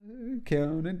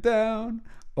counting down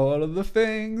all of the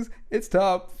things. It's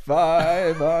top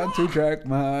 5 on 2 Track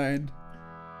Mind.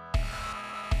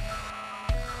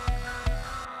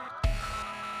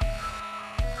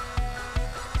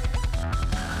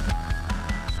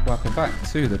 Welcome back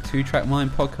to the 2 Track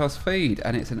Mind podcast feed,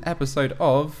 and it's an episode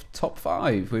of Top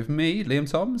 5 with me, Liam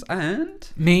Toms, and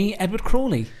me, Edward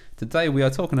Crawley. Today we are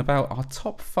talking about our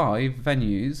top 5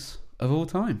 venues of all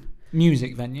time.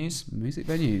 Music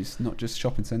venues, not just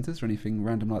shopping centres or anything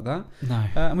random like that. No.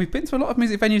 And we've been to a lot of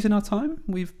music venues in our time.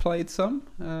 We've played some.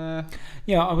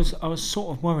 Yeah, I was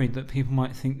sort of worried that people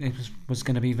might think it was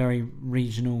going to be very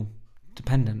regional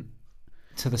dependent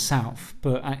to the south,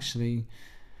 but actually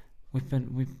we've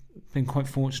been quite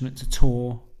fortunate to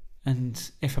tour,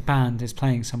 and if a band is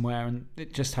playing somewhere and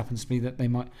it just happens to be that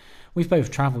we've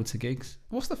both travelled to gigs.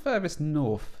 What's the furthest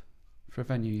north for a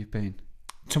venue you've been?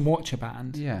 To watch a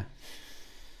band? Yeah.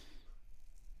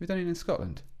 We've done it in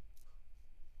Scotland?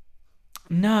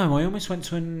 No, I almost went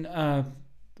to when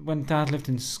my dad lived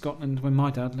in Scotland,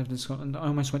 I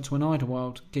almost went to an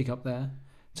Idlewild gig up there,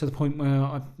 to the point where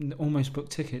I almost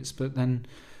booked tickets, but then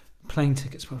plane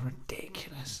tickets were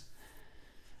ridiculous.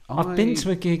 I've been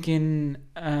to a gig in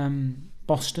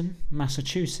Boston,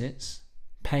 Massachusetts,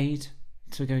 paid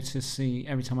to go to see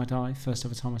Every Time I Die, first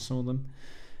ever time I saw them.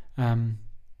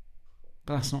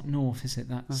 But that's not north, is it?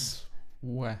 That's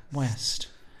west.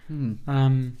 But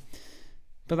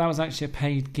that was actually a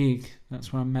paid gig.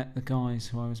 That's where I met the guys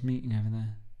who I was meeting over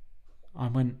there. I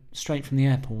went straight from the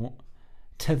airport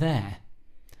to there.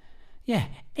 Yeah,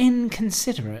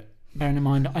 inconsiderate. Bearing in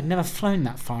mind, I'd never flown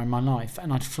that far in my life,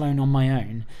 and I'd flown on my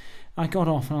own. I got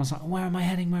off and I was like, where am I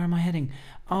heading?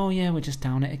 Oh yeah, we're just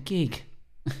down at a gig.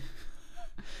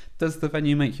 Does the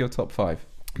venue make your top 5?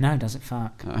 No, does it?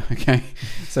 Fuck. Okay,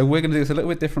 so we're going to do this a little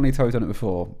bit differently to how we've done it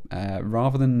before.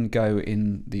 Rather than go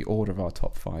in the order of our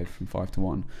top 5 from 5 to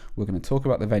 1, we're going to talk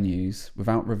about the venues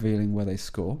without revealing where they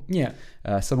score. Yeah.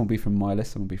 Some will be from my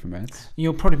list, some will be from Ed's.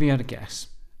 You'll probably be able to guess.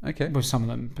 Okay. With some of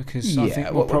them, because I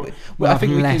think we'll have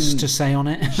less to say on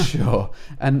it. Sure.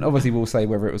 And obviously we'll say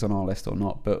whether it was on our list or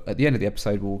not, but at the end of the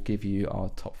episode we'll give you our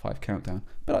top 5 countdown,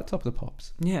 but at top of the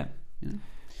pops. Yeah.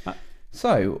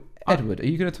 So, Edward, are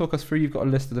you going to talk us through? You've got a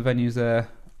list of the venues there,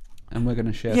 and we're going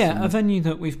to share a venue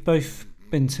that we've both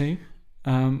been to.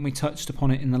 We touched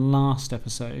upon it in the last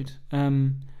episode.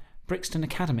 Brixton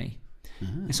Academy.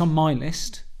 Uh-huh. It's on my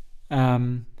list.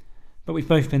 But we've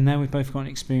both been there. We've both got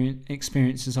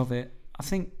experiences of it. I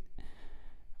think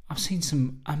I've seen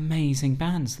some amazing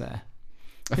bands there.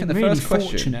 I think the really first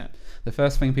question, the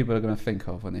first thing people are going to think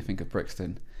of when they think of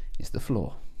Brixton is the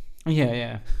floor.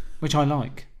 Yeah, which I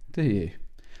like. Do you?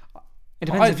 It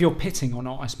depends if you're pitting or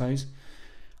not, I suppose.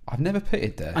 I've never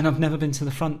pitted there. And I've never been to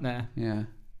the front there. Yeah.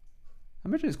 I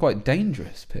imagine it's quite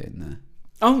dangerous pitting there.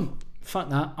 Oh, fuck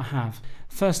that, I have.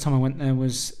 First time I went there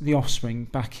was The Offspring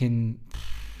back in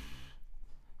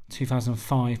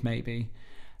 2005 maybe.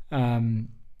 I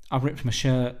ripped my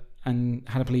shirt and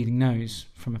had a bleeding nose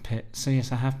from a pit. So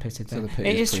yes, I have pitted there. So the pit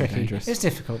is tricky. Dangerous. It's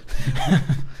difficult.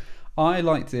 I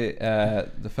liked it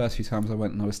the first few times I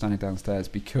went and I was standing downstairs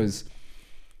because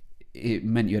it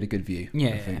meant you had a good view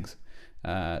of things.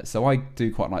 So I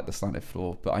do quite like the slanted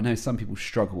floor, but I know some people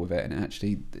struggle with it, and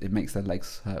it makes their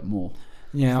legs hurt more.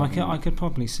 Yeah, I could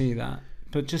probably see that.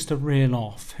 But just to reel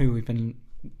off who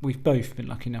we've both been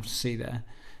lucky enough to see there: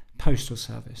 Postal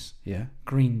Service,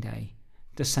 Green Day,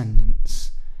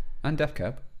 Descendants, and Def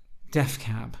Cab,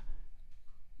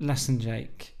 Less Than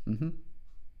Jake. Mm-hmm.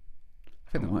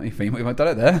 I think that might be we might have done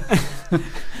it there.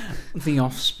 The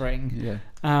Offspring. Yeah.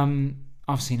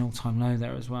 I've seen All Time Low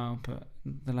there as well, but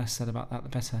the less said about that, the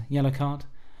better. Yellow Card.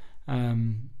 They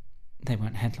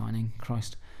weren't headlining,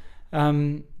 Christ.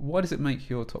 Why does it make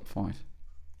your top 5?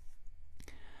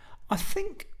 I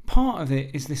think part of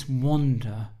it is this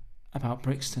wonder about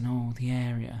Brixton, the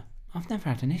area. I've never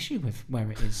had an issue with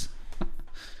where it is.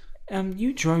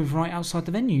 You drove right outside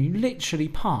the venue. You literally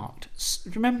parked.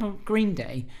 Remember Green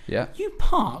Day? Yeah. You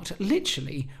parked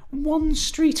literally one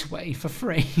street away for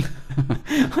free.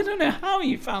 I don't know how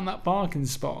you found that parking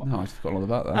spot. No, I forgot all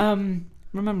about that.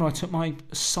 Remember, I took my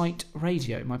site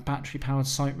radio, my battery-powered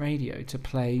site radio, to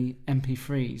play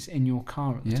MP3s in your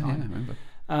car at the time.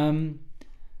 Yeah, I remember.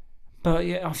 But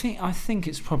yeah, I think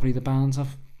it's probably the bands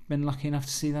I've been lucky enough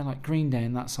to see there. Like Green Day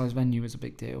in that size venue was a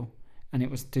big deal. And it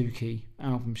was Dookie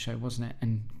album show, wasn't it?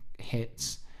 And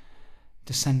hits.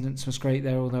 Descendants was great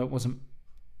there, although it wasn't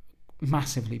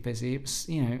massively busy. It was,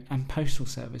 and Postal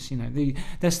Service.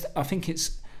 I think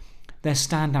it's their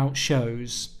standout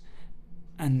shows,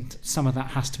 and some of that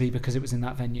has to be because it was in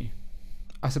that venue.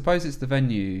 I suppose it's the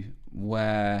venue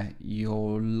where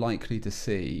you're likely to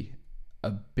see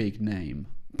a big name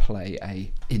play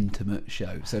a intimate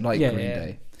show. So like Green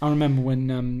Day. I remember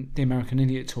when the American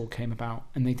Idiot Tour came about,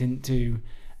 and they didn't do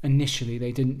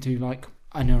like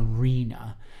an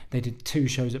arena. They did 2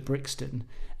 shows at Brixton,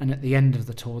 and at the end of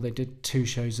the tour they did 2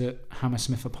 shows at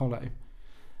Hammersmith Apollo.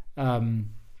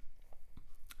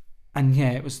 And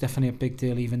yeah, it was definitely a big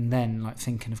deal even then, like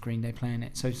thinking of Green Day playing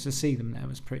it. So to see them there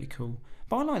was pretty cool.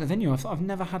 But I like the venue. I've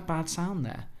never had bad sound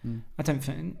there. I don't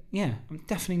think. Yeah, I've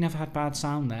definitely never had bad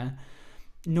sound there.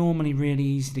 Normally really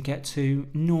easy to get to.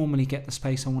 Normally get the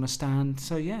space I want to stand.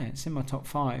 So yeah, it's in my top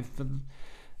 5. But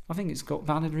I think it's got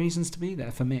valid reasons to be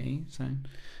there for me. So.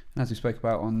 As we spoke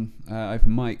about on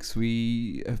open mics,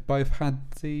 we have both had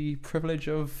the privilege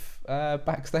of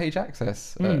backstage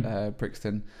access at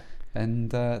Brixton.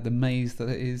 And the maze that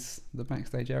it is, the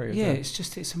backstage area. Yeah,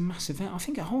 it's a massive event. I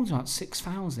think it holds about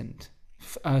 6,000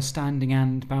 standing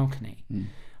and balcony.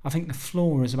 I think the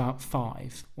floor is about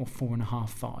 5 or 4.5,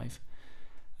 5.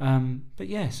 But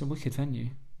yeah, it's a wicked venue.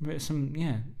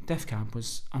 Death Cab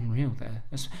was unreal there,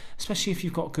 especially if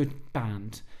you've got a good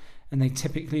band. And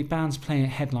bands playing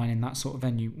at headline in that sort of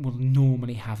venue will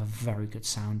normally have a very good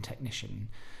sound technician,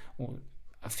 or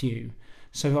a few.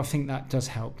 So I think that does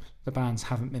help. The bands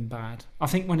haven't been bad. I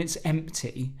think when it's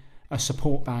empty, a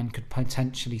support band could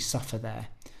potentially suffer there,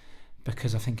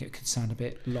 because I think it could sound a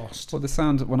bit lost. Well, the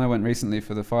sound when I went recently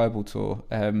for the Fireball tour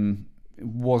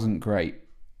wasn't great.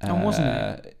 Wasn't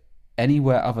it?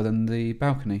 Anywhere other than the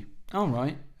balcony. Oh,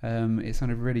 right. It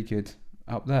sounded really good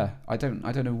up there. I don't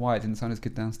know why it didn't sound as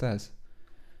good downstairs.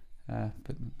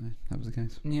 But that was the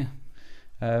case. Yeah.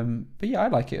 But yeah, I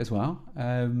like it as well.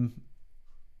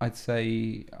 I'd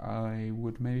say I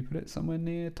would maybe put it somewhere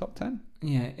near top 10.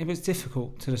 Yeah, it was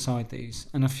difficult to decide these,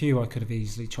 and a few I could have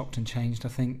easily chopped and changed. I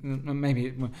think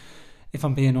maybe, if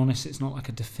I'm being honest, it's not like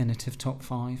a definitive top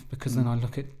 5, because then I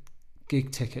look at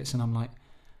gig tickets and I'm like,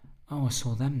 oh, I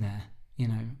saw them there.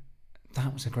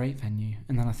 That was a great venue,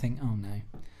 and then I think, oh no.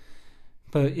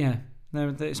 But yeah,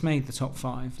 it's made the top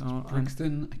 5.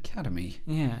 Brixton Academy.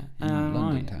 Yeah, in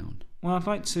London right. town. Well,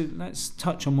 let's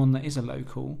touch on one that is a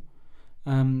local.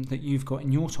 That you've got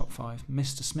in your top 5,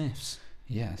 Mr. Smith's.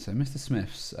 Yeah, so Mr.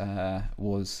 Smith's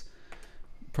was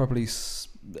probably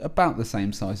about the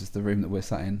same size as the room that we're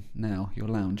sat in now, your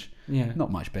lounge. Yeah.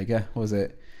 Not much bigger, was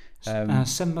it?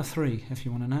 7x3, if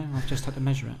you want to know. I've just had to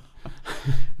measure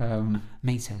it.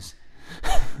 Meters.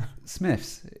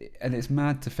 Smith's, and it's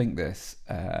mad to think this,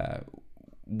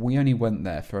 we only went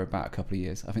there for about a couple of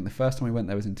years. I think the first time we went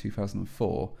there was in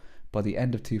 2004. By the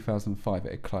end of 2005,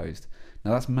 it had closed.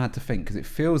 Now that's mad to think, because it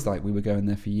feels like we were going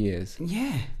there for years.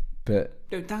 Yeah. But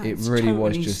it really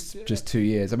was just 2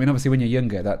 years. I mean, obviously, when you're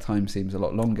younger, that time seems a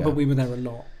lot longer. But we were there a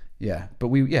lot. Yeah,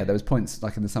 but there was points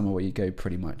like in the summer where you go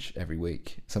pretty much every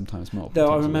week, sometimes multiple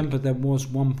times. I remember there was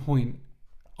one point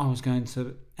I was going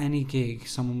to any gig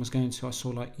someone was going to. I saw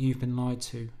like You've Been Lied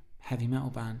To, heavy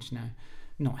metal band.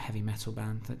 Not heavy metal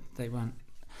band. That they weren't.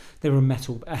 They were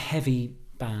a heavy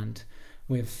band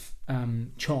with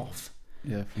Choff.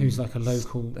 Yeah, who's like a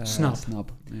local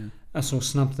Snub. Yeah. I saw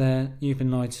Snub there, You've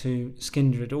Been Lied To,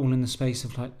 Skindred, all in the space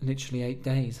of like literally 8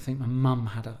 days. I think my mum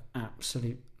had an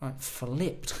absolute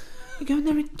flipped. You're going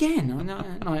there again?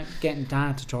 Like getting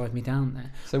Dad to drive me down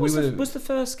there. So was the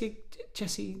first gig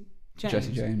Jesse James?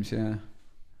 Jesse James, yeah.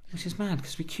 Which is mad,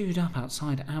 because we queued up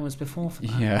outside hours before for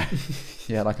that. Yeah,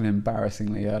 yeah, like an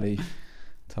embarrassingly early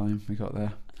time we got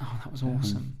there. Oh, that was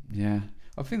awesome. Yeah,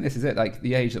 I think this is it. Like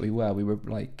the age that we were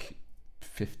like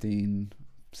 15,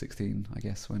 16, I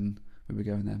guess, when we were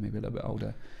going there, maybe a little bit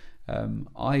older.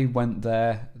 I went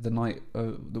there the night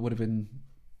that would have been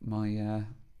my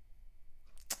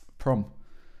prom.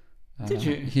 Did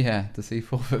you? Yeah, to see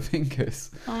Four Foot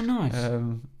Fingers. Oh, nice.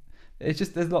 It's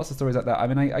just, there's lots of stories like that. I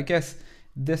mean, I guess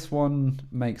this one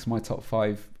makes my top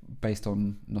 5 based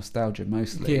on nostalgia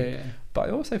mostly. Yeah. But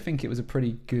I also think it was a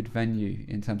pretty good venue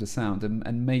in terms of sound,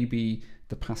 and maybe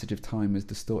the passage of time has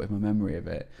distorted my memory of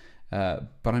it.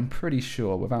 But I'm pretty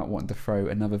sure, without wanting to throw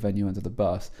another venue under the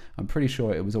bus, I'm pretty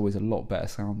sure it was always a lot better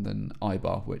sound than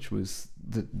Ibar, which was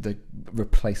the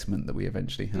replacement that we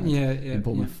eventually had in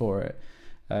Bournemouth for it.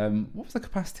 What was the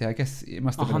capacity? I guess it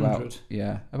must have been 100.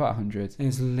 About 100. It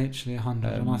was literally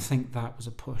 100, and I think that was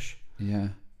a push. Yeah.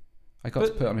 I got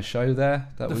to put on a show there.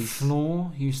 The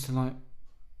floor used to like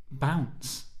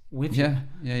bounce with you.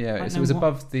 Yeah. So it was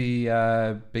above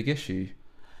the Big Issue.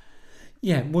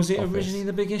 Yeah, was it office. Originally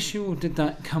the Big Issue, or did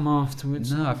that come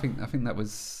afterwards? No, I think that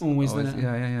was always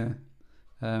there.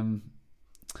 Yeah.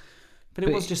 But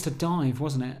it was just a dive,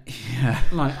 wasn't it? Yeah.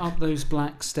 Like up those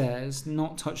black stairs,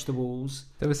 not touch the walls.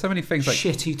 There were so many things like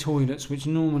shitty toilets, which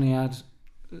normally had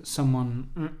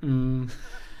someone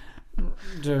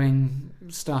doing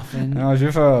stuff in. How's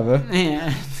your father? Yeah,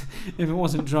 if it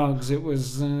wasn't drugs, it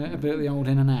was a bit of the old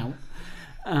in and out.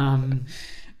 And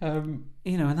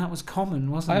that was common,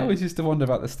 wasn't it? I always used to wonder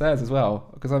about the stairs as well,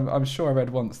 because I'm sure I read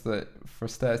once that for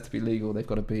stairs to be legal, they've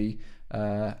got to be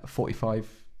a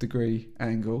 45-degree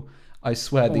angle. I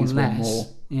swear these were more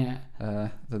than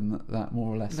that,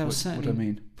 more or less. What do I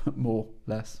mean? More,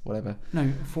 less, whatever.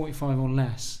 No, 45 or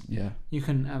less. Yeah. You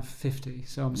couldn't have 50,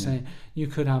 so I'm saying you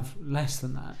could have less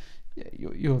than that. Yeah,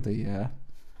 you're the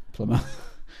plumber.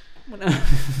 But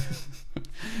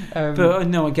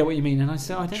no, I get what you mean, and I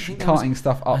don't think carting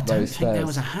stuff up those stairs. There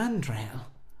was a handrail.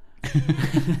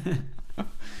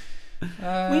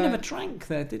 We never drank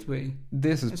there, did we?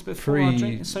 This is before our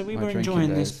drink. So we were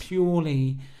enjoying this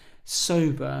purely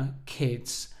sober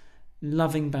kids,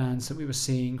 loving bands that we were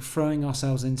seeing, throwing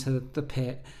ourselves into the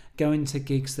pit, going to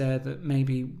gigs there that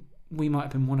maybe we might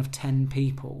have been one of 10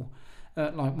 people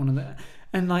at like one of the,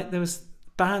 and like there was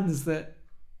bands that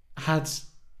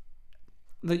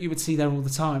you would see there all the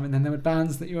time, and then there were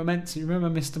bands that you were meant to. Remember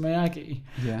Mr. Miyagi?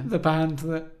 Yeah. The band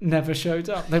that never showed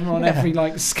up. They were on every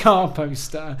like Scar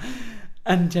poster,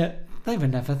 and yet they were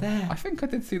never there. I think I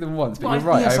did see them once, but you're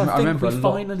right. Yes, I remember we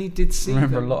finally did see them. I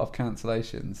remember a lot of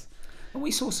cancellations. And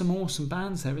we saw some awesome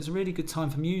bands there. It was a really good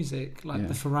time for music, like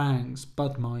the Farangs,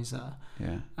 Budmeiser.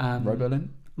 Yeah.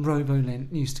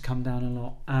 Robolint used to come down a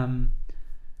lot.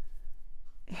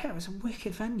 It was a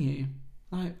wicked venue.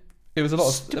 Like. It was a lot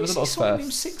of. Did there was a lot of firsts.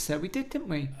 firsts. 6 there? We did, didn't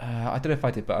we? I don't know if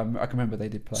I did, but I can remember they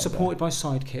did play. Supported by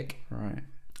Sidekick. Right.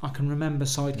 I can remember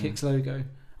Sidekick's logo.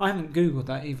 I haven't googled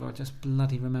that either. I just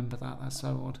bloody remember that. That's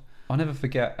so odd. I'll never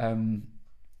forget.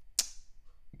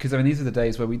 Because these are the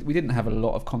days where we didn't have a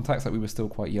lot of contacts. Like we were still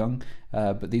quite young,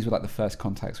 but these were like the first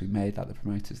contacts we made. Like the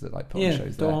promoters that like put on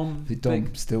shows Dom there.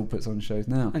 Dom still puts on shows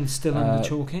now, and still under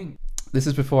Chalk Ink. This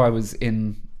is before I was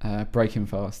in Breaking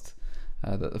Fast.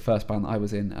 The first band that I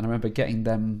was in, and I remember getting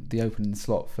them the opening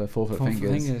slot for Four Foot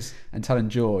Fingers and telling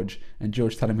George, and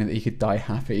George telling me that he could die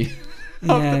happy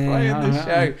after playing the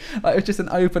show. Like, it was just an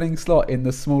opening slot in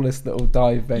the smallest little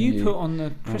dive venue. You put on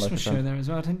the Christmas show there as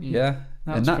well, didn't you? Yeah,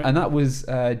 that was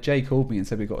Jay called me and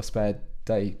said, "We've got a spare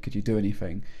day. Could you do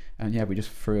anything?" And we just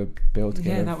threw a bill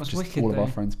together. Yeah, that was just wicked. All of our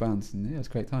friends' bands, and it was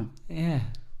a great time. Yeah,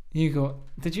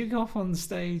 did you go off on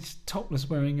stage topless,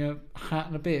 wearing a hat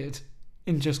and a beard?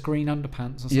 In just green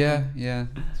underpants or something. Yeah.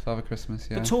 It's Father Christmas,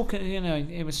 yeah. But talking,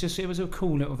 it was a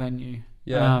cool little venue.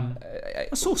 Yeah.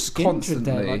 I saw Skindred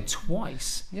there like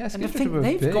twice. Yeah, and I think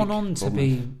they've gone on to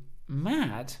be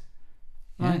mad.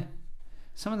 Like,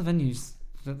 some of the venues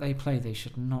that they play, they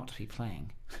should not be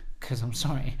playing. Because I'm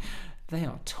sorry, they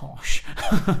are tosh.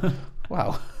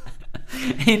 Wow.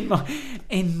 in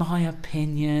my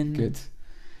opinion. Good.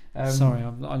 Sorry,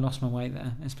 I lost my way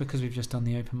there. It's because we've just done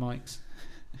the open mics.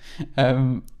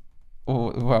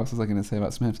 Or what else was I going to say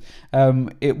about Smiths?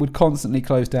 It would constantly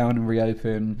close down and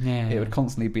reopen. It would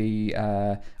constantly be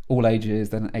all ages,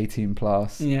 then 18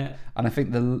 plus. Yeah. And I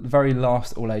think the very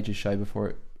last all ages show before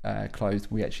it closed,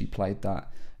 we actually played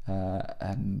that.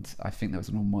 And I think there was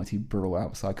an almighty brawl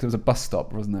outside because there was a bus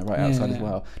stop, wasn't there, right outside as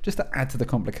well, just to add to the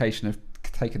complication of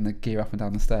taking the gear up and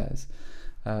down the stairs.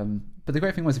 But the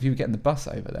great thing was, if you were getting the bus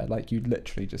over there, like you'd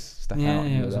literally just step out. Yeah,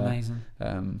 it was amazing.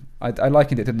 I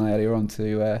likened it, didn't I, earlier on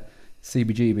to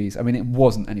CBGB's. I mean, it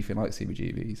wasn't anything like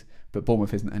CBGB's, but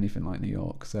Bournemouth isn't anything like New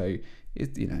York. So,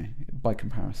 by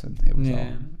comparison, it was.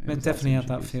 It definitely had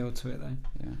that feel to it, though.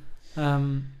 Yeah.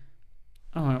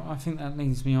 All right, I think that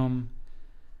leads me on.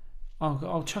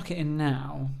 I'll chuck it in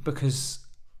now because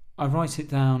I write it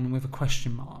down with a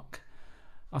question mark.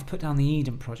 I've put down the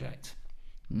Eden Project.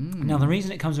 Now, the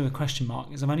reason it comes with a question mark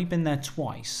is I've only been there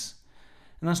twice.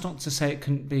 And that's not to say it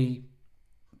couldn't be...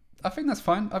 I think that's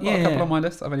fine. I've got a couple on my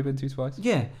list. I've only been to twice.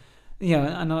 Yeah,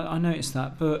 and I noticed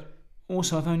that. But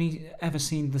also, I've only ever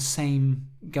seen the same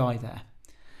guy there.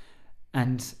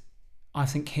 And I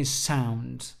think his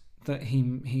sound that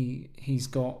he's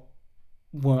got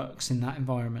works in that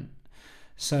environment.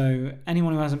 So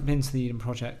anyone who hasn't been to the Eden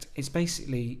Project, it's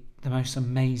basically the most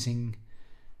amazing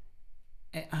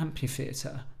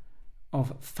amphitheatre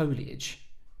of foliage.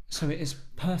 So it is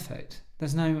perfect.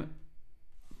 There's no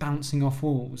bouncing off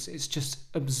walls. It's just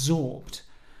absorbed.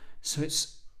 So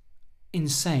it's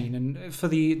insane. And for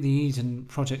the Eden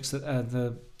projects, that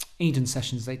the Eden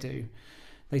sessions they do,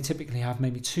 they typically have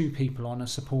maybe 2 people on a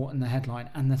support and the headline,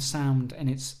 and the sound, and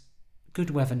it's good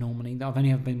weather normally. I've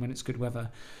only ever been when it's good weather.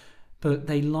 But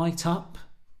they light up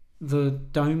the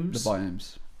domes. The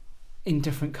biomes. In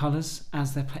different colours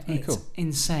as they're playing. It's cool.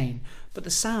 Insane. But the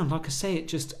sound, like I say, it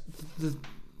just...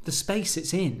 The space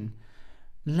it's in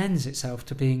lends itself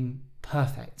to being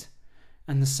perfect.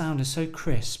 and the sound is so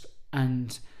crisp.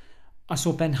 And I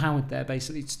saw Ben Howard there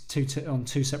basically on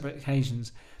two separate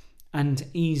occasions, and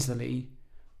easily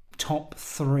top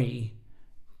 3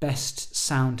 best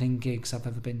sounding gigs I've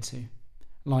ever been to.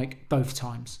 Like, both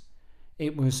times.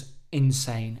 It was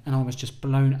insane, and I was just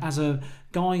blown. As a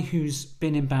guy who's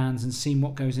been in bands and seen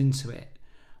what goes into it,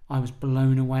 I was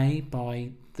blown away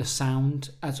by the sound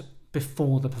as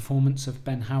before the performance of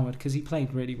Ben Howard, because he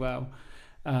played really well.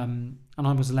 And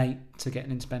I was late to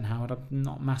getting into Ben Howard. I'm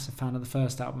not a massive fan of the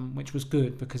first album, which was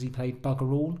good because he played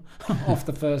Bugger All off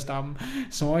the first album.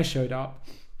 So I showed up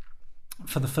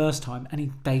for the first time, and he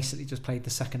basically just played the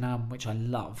second album, which I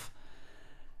love.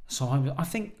 So I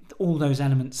think all those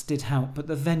elements did help, but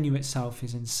the venue itself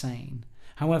is insane.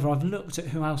 However, I've looked at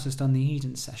who else has done the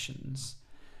Eden sessions,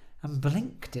 and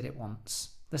Blink did it once,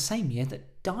 the same year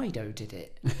that Dido did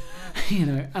it.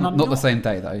 And I'm not the same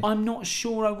day though. I'm not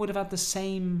sure I would have had the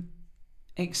same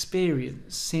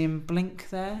experience seeing Blink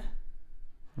there.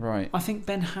 Right. I think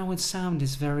Ben Howard's sound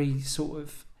is very sort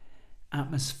of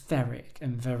atmospheric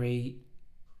and very,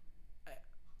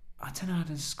 I don't know how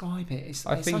to describe it. It's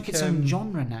like its own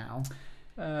genre now.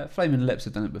 Flaming Lips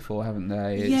have done it before, haven't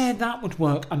they? Yeah, that would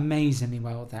work amazingly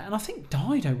well there. And I think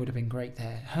Dido would have been great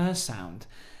there, her sound.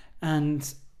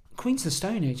 And Queens of the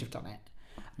Stone Age have done it.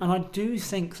 And I do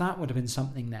think that would have been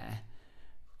something there.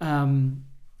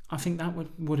 I think that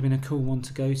would have been a cool one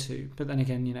to go to. But then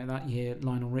again, that year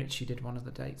Lionel Richie did one of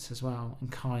the dates as well,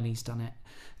 and Kylie's done it.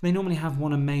 They normally have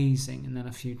one amazing and then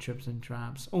a few dribs and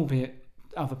drabs, albeit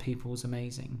other people's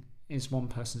amazing is one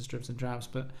person's dribs and drabs.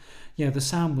 But yeah, the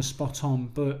sound was spot on,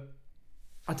 but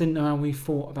I didn't know how we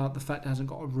thought about the fact it hasn't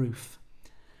got a roof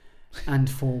and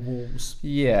 4 walls.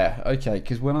 Yeah, okay,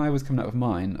 because when I was coming up with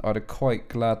mine, I'd have quite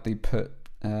gladly put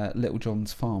Little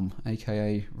John's Farm,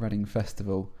 aka Reading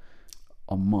Festival,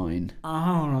 on mine.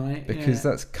 Oh, right. Because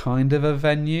that's kind of a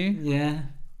venue. Yeah.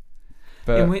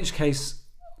 But in which case,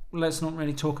 let's not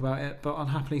really talk about it, but I'll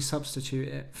happily substitute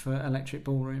it for Electric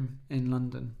Ballroom in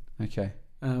London. Okay.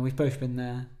 We've both been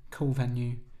there. Cool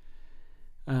venue.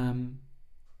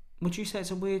 Would you say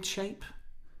it's a weird shape?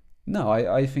 No,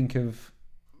 I think of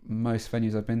most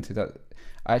venues I've been to that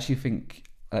I actually think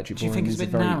Electric Ballroom Do you think it's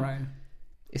a bit narrow?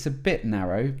 It's a bit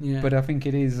narrow, yeah. But I think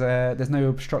it is. There's no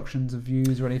obstructions of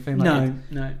views or anything. Like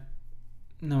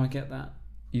No, I get that.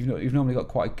 You've normally got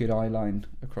quite a good eye line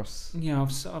across. Yeah,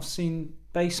 I've seen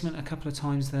Basement a couple of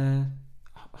times there.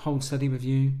 Hold Steady with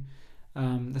You,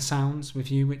 The Sounds with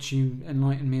You, which you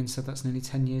enlightened me and said that's nearly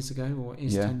 10 years ago, or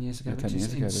is 10 years ago, which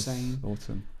is insane.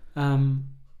 Autumn.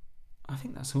 I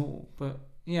think that's all, but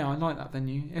yeah, I like that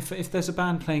venue. If there's a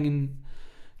band playing in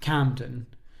Camden,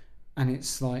 and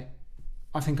it's like,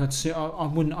 I think I'd see. I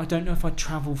wouldn't. I don't know if I'd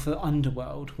travel for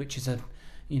Underworld, which is a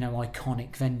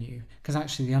iconic venue. Because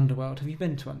actually, the Underworld. Have you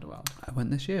been to Underworld? I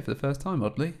went this year for the first time.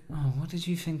 Oddly. Oh, what did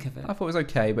you think of it? I thought it was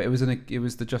okay, but it was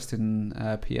the Justin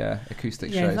Pierre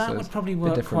acoustic show. Yeah, that would probably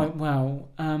work quite well.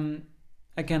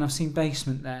 Again, I've seen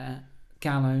Basement there,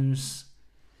 Gallows.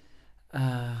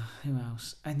 Who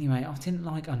else? Anyway, I didn't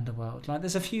like Underworld. Like,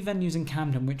 there's a few venues in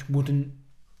Camden which wouldn't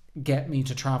get me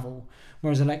to travel,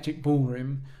 whereas Electric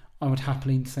Ballroom, I would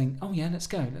happily think, oh yeah, let's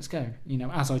go.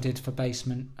 As I did for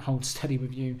Basement, Hold Steady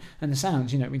with You, and the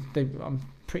Sounds. I'm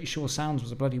pretty sure Sounds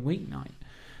was a bloody weeknight,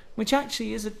 which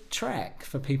actually is a trek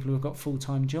for people who have got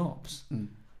full-time jobs.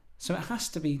 So it has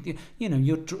to be.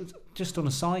 You're just on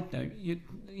a side note.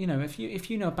 If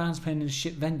you know a band's playing in a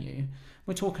shit venue,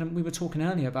 we were talking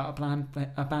earlier about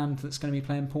a band that's going to be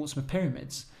playing Portsmouth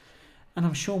Pyramids, and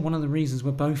I'm sure one of the reasons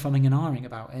we're both umming and ahhing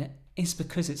about it is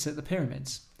because it's at the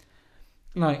Pyramids.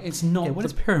 Like, it's not. Yeah, what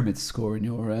does Pyramids score in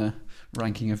your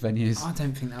ranking of venues? I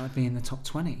don't think that would be in the top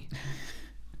 20.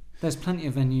 There's plenty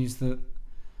of venues that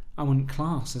I wouldn't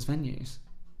class as venues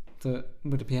that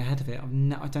would be ahead of it.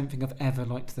 I don't think I've ever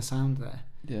liked the sound there.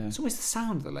 Yeah, it's always the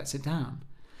sound that lets it down.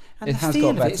 And it the has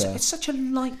feel got of better. It's such a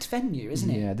light venue, isn't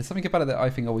it? Yeah, there's something about it that I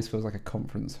think always feels like a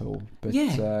conference hall. But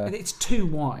yeah, it's too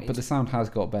wide. But the sound has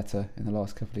got better in the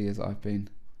last couple of years that I've been.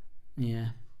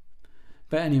 Yeah.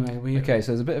 But anyway, okay,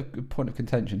 so there's a bit of a point of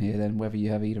contention here then, whether you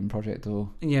have Eden Project or...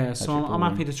 Yeah, so I'm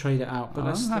happy to trade it out. But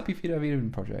I'm happy for you to have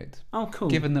Eden Project. Oh, cool.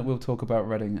 Given that we'll talk about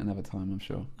Reading another time, I'm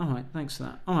sure. All right, thanks for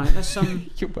that. All right, let's...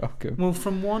 You're welcome. Well,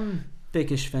 from one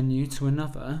biggish venue to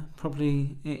another,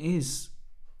 probably it is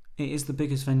the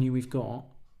biggest venue we've got,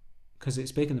 because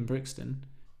it's bigger than Brixton.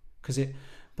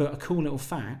 But a cool little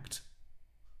fact,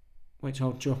 which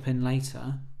I'll drop in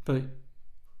later, but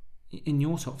in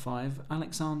your top 5,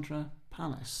 Alexandra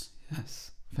Palace.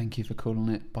 Yes, thank you for calling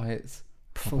it by its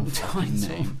full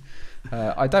title.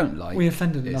 I don't like. We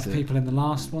offended enough people in the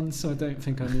last one, so I don't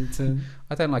think I need to.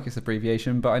 I don't like its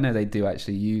abbreviation, but I know they do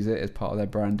actually use it as part of their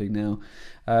branding now.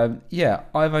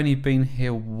 I've only been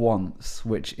here once,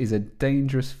 which is a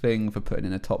dangerous thing for putting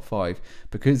in a top 5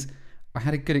 because I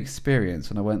had a good experience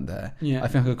when I went there. Yeah. I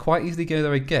think I could quite easily go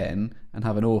there again and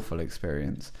have an awful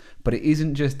experience. But it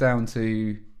isn't just down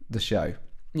to the show.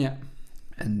 Yeah.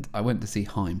 And I went to see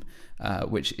Haim,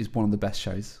 which is one of the best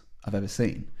shows I've ever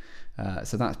seen.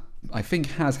 So that, I think,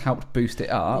 has helped boost it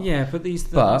up. Yeah, but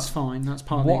that's fine. That's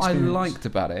part of the experience. What I liked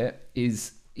about it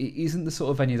is it isn't the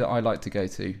sort of venue that I like to go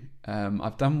to.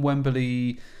 I've done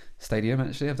Wembley Stadium,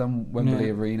 actually. I've done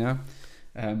Wembley Arena.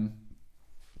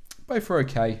 Both were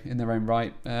okay in their own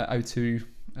right. O2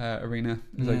 Arena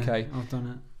is okay. I've done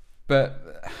it.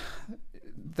 But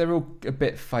they're all a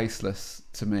bit faceless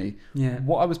to me. Yeah.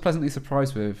 What I was pleasantly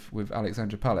surprised with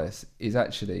Alexandra Palace is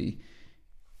actually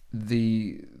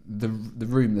the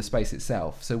room, the space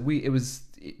itself. So it was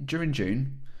during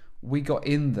June. We got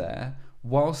in there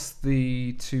whilst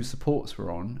the 2 supports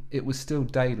were on. It was still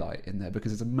daylight in there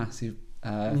because there's a massive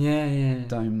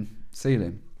dome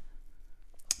ceiling.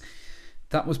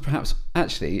 That was perhaps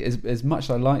actually as much as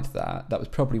I liked that was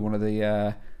probably one of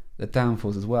the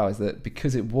downfalls as well, is that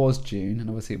because it was June and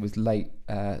obviously it was late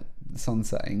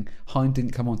sunsetting, Haim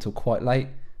didn't come on till quite late.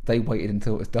 They waited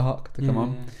until it was dark to come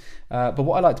on. But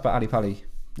what I liked about Ali Pali,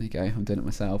 there you go, I'm doing it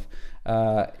myself,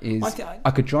 is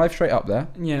I could drive straight up there.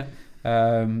 Yeah.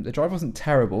 The drive wasn't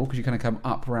terrible because you kind of come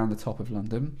up around the top of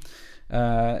London.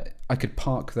 I could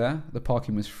park there. The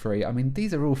parking was free. I mean,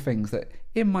 these are all things that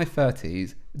in my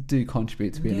 30s do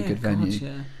contribute to being a good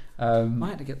venue. I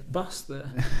had to get the bus there.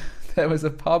 There was a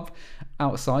pub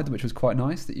outside which was quite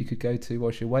nice that you could go to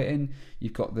whilst you're waiting.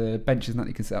 You've got the benches that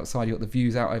you can sit outside. You've got the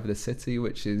views out over the city,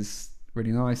 which is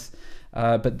really nice.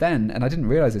 But then, and I didn't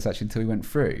realise this actually until we went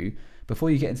through,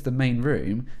 before you get into the main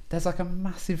room, there's like a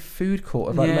massive food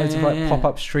court of loads of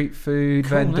pop-up street food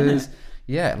vendors.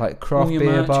 Yeah, like craft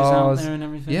beer bars. Out there and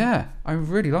everything. Yeah, I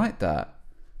really like that.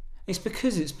 It's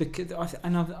because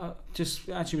I just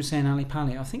as you were saying, Ali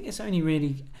Pali. I think it's only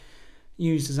really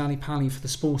used as Ali Pali for the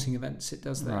sporting events it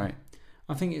does there. Right.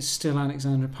 I think it's still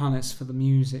Alexandra Palace for the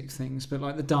music things, but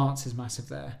like the darts is massive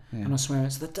there, and I swear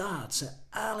it's the darts at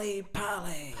Ali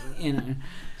Pali. You know.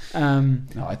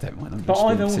 No, I don't mind. But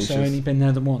I've also only been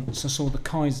there the once. I saw the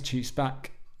Kaiser Chiefs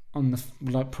back on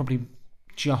the probably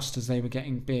just as they were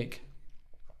getting big.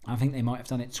 I think they might have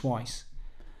done it twice,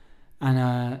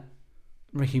 and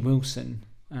Ricky Wilson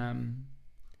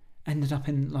ended up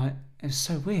in it was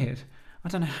so weird. I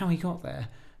don't know how he got there,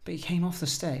 but he came off the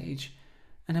stage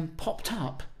and then popped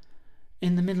up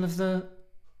in the middle of the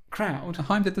crowd.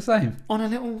 Haim did the same on a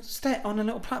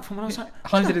little platform, and I was like,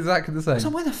 Haim did exactly the same. I was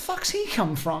like, where the fuck's he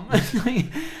come from?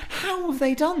 How have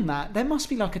they done that? There must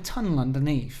be like a tunnel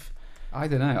underneath. I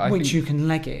don't know. Which you can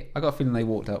leg it. I got a feeling they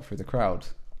walked out through the crowd.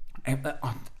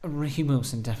 Ricky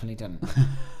Wilson definitely didn't.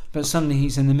 But suddenly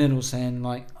he's in the middle saying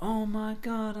like, "Oh my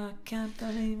God, I can't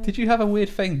believe it." Did you have a weird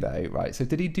thing though? Right. So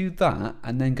did he do that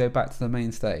and then go back to the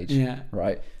main stage? Yeah.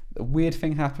 Right. A weird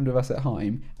thing happened with us at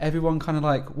Haim. Everyone kind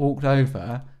of walked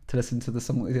over to listen to the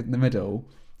song that they did in the middle,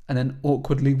 and then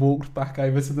awkwardly walked back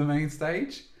over to the main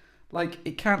stage.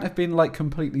 It can't have been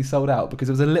completely sold out because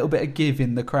there was a little bit of give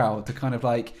in the crowd to kind of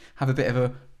have a bit of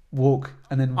a walk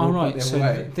and then walk back the other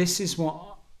way. This is what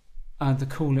the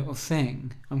cool little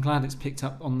thing. I'm glad it's picked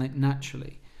up on it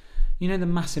naturally. You know the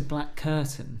massive black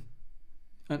curtain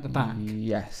at the back?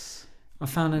 Yes. I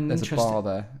found an There's interesting... a bar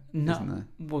there, isn't there?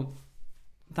 Well,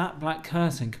 that black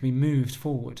curtain can be moved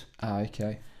forward. Ah,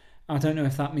 okay. I don't know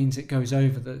if that means it goes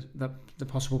over the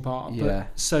possible bar. Yeah.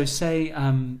 But, so say,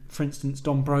 for instance,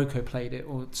 Don Broco played it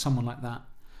or someone like that.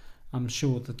 I'm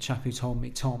sure the chap who told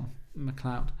me, Tom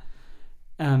McLeod,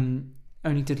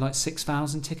 only did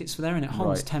 6,000 tickets for there, and it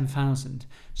holds 10,000.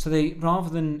 So they, rather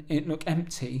than it look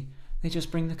empty, they just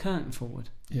bring the curtain forward.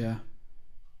 Yeah.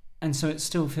 And so it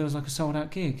still feels like a sold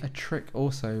out gig. A trick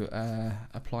also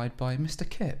applied by Mr.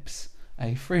 Kipps,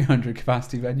 a 300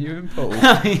 capacity venue in Poole,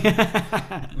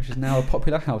 which is now a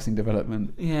popular housing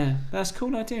development. Yeah, that's a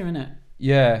cool idea, isn't it?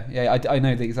 Yeah, I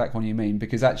know the exact one you mean,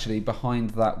 because actually behind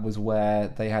that was where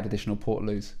they had additional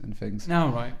portaloos and things. Oh,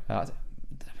 right.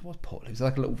 What's portaloos? It's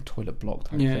like a little toilet block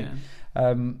type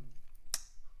thing.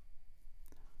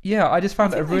 I just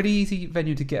found it a really easy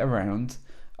venue to get around.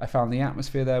 I found the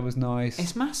atmosphere there was nice.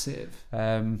 It's massive.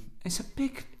 It's a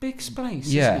big space,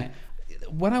 yeah. Isn't it?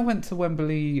 When I went to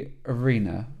Wembley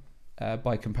Arena,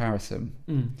 by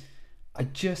comparison, I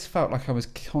just felt like I was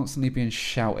constantly being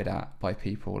shouted at by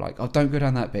people, like, "Oh, don't go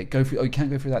down that bit. Go through. Oh, you can't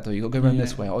go through that door. You got to go around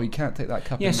this way. Oh, you can't take that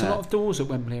cup." Yeah, in it's there. a lot of doors at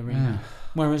Wembley Arena,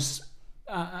 whereas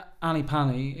Ali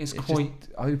Pali is it's quite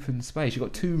just open space. You've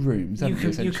got 2 rooms.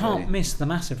 You can't miss the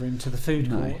massive room to the food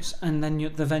courts, and then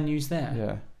the venue's there.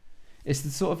 Yeah, it's the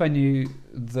sort of venue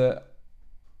that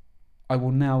I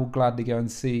will now gladly go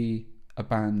and see a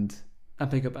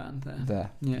bigger band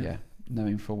there. Yeah.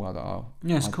 Knowing for a while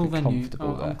that it's a cool venue.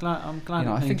 I'm glad.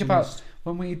 I think about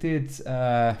when we did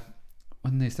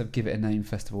when they used to Give It a Name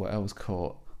festival at Earls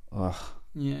Court. Ugh.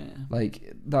 Yeah.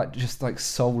 Like that, just like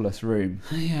soulless room.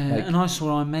 Yeah, like, and I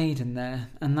saw Iron Maiden there,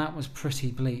 and that was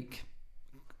pretty bleak.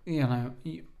 You know,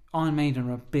 Iron Maiden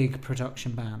are a big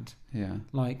production band. Yeah.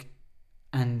 Like,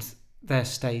 and their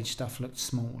stage stuff looked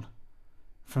small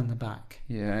from the back.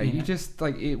 Yeah, you just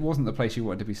like it wasn't the place you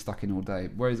wanted to be stuck in all day.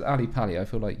 Whereas Ali Pali, I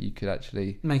feel like you could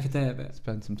actually make a day of it,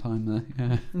 spend some time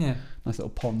there. Yeah, nice little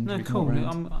pond. No, cool.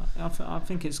 I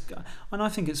think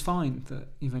it's fine that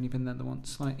you've only been there the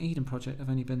once. Like Eden Project, I've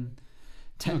only been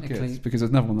technically because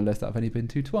there's another one on the list that I've only been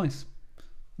to twice,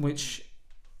 which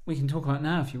we can talk about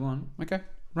now if you want. Okay,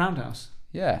 Roundhouse.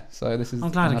 Yeah, so this is.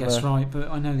 I'm glad I guess right,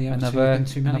 but I know the other two have been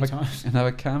too many times.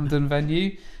 Another Camden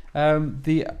venue.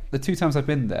 The 2 times I've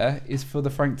been there is for the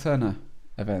Frank Turner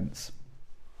events.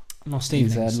 Lost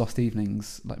Evenings. Lost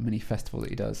Evenings, like mini festival that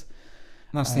he does.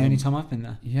 That's the only time I've been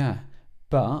there. Yeah,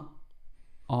 but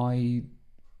I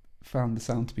found the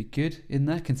sound to be good in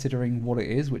there, considering what it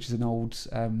is, which is an old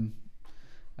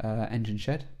engine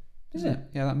shed. Is it?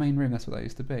 Yeah, that main room. That's what that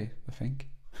used to be. I think.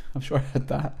 I'm sure I heard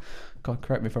that. God,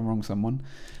 correct me if I'm wrong, someone.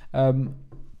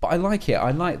 But I like it.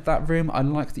 I like that room. I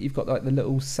like that you've got like the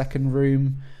little second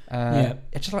room. I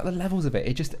just like the levels of it.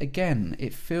 It just, again,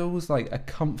 it feels like a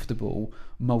comfortable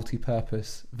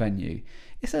multi-purpose venue.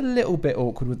 It's a little bit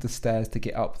awkward with the stairs to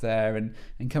get up there and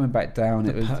coming back down.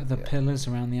 The pillars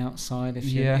around the outside if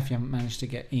you haven't managed to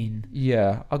get in.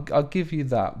 Yeah, I'll give you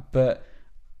that. But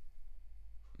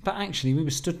actually, we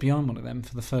were stood behind one of them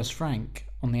for the first Frank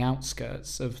on the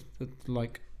outskirts of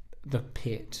the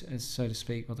pit, as so to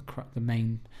speak, or the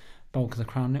main bulk of the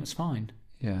crowd, and it was fine.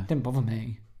 Yeah, it didn't bother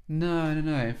me. No.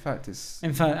 In fact,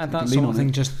 that sort of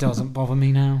thing just doesn't bother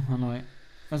me now. I'm like,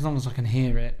 as long as I can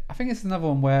hear it. I think it's another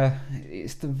one where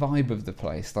it's the vibe of the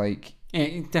place. Like,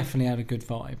 it definitely had a good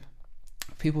vibe.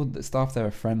 People, the staff there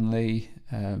are friendly.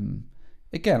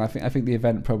 Again, I think the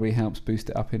event probably helps boost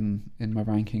it up in my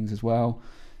rankings as well.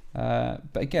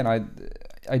 But again,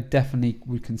 I definitely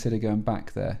would consider going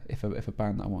back there if a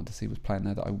band that I wanted to see was playing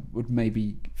there, that I would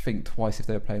maybe think twice if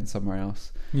they were playing somewhere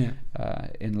else. Yeah.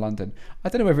 In London, I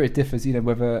don't know whether it differs.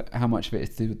 Whether how much of it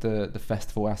is to do with the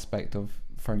festival aspect of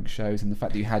Frank's shows and the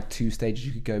fact that you had 2 stages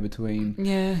you could go between.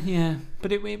 Yeah.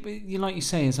 But it like you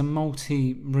say, it's a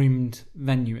multi-roomed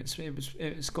venue.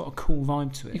 It's got a cool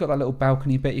vibe to it. You got that little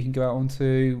balcony bit you can go out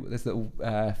onto. There's a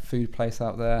little food place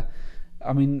out there.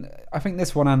 I mean, I think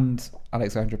this one and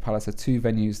Alexandra Palace are 2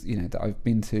 venues, that I've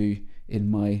been to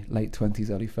in my late 20s,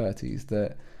 early 30s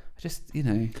that I just,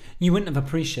 You wouldn't have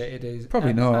appreciated it.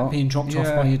 Probably not. Being dropped off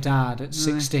by your dad at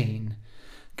 16,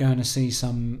 going to see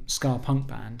some ska punk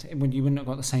band. You wouldn't have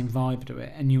got the same vibe to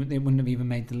it, and it wouldn't have even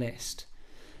made the list.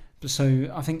 But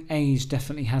so I think age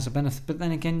definitely has a benefit. But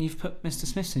then again, you've put Mr.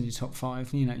 Smith's in your top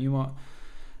 5. You are.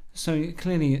 So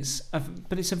clearly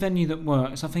but it's a venue that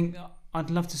works. I think I'd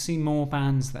love to see more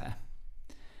bands there.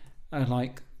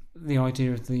 Like the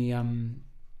idea of the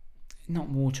not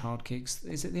War Child gigs.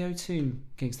 Is it the O2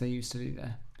 gigs they used to do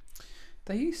there?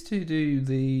 They used to do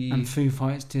and Foo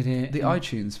Fighters did it. The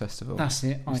iTunes Festival. That's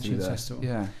it, iTunes Festival.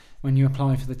 Yeah. When you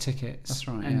apply for the tickets, that's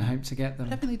right, and hope to get them. I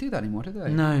don't think they do that anymore, do they?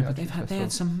 No, but they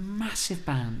had some massive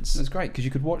bands. That's great because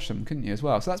you could watch them, couldn't you, as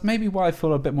well? So that's maybe why I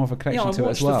feel a bit more of a connection to it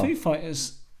as well. I watched the Foo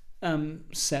Fighters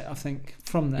set, I think,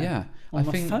 from there. Yeah, on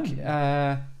my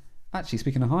phone. Actually,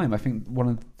 speaking of Haim, I think one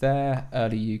of their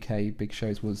early UK big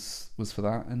shows was for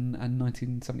that, and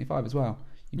 1975 as well.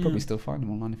 You can probably still find them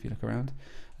online if you look around.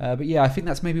 But yeah, I think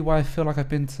that's maybe why I feel like I've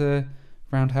been to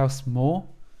Roundhouse more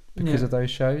because of those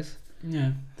shows.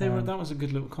 Yeah, that was a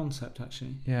good little concept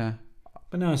actually. Yeah,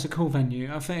 but no, it's a cool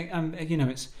venue. I think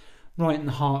it's right in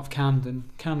the heart of Camden.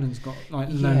 Camden's got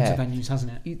loads of venues,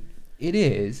 hasn't it? It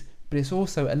is. But it's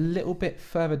also a little bit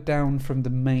further down from the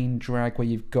main drag where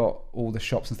you've got all the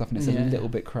shops and stuff, and it's a little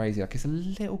bit crazy. Like it's a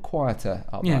little quieter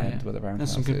up that end where the Roundhouse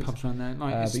is. There's some good pubs around there.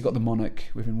 But you've got the Monarch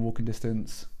within walking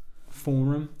distance.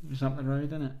 Forum is up the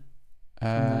road, isn't it?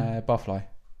 Barfly.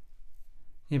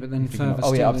 Yeah, but then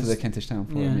further. Up to the Kentish Town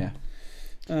Forum. Yeah.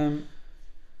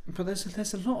 But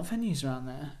there's a lot of venues around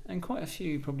there, and quite a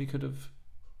few probably could have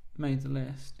made the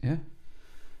list. Yeah.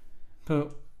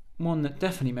 But one that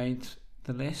definitely made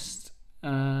the list.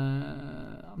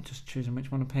 I'm just choosing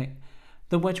which one to pick.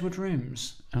 The Wedgwood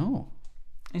Rooms. Oh.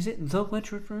 Is it the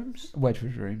Wedgwood Rooms?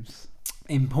 Wedgwood Rooms.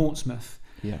 In Portsmouth.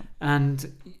 Yeah.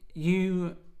 And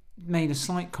you made a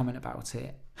slight comment about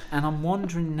it, and I'm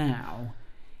wondering now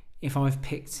if I've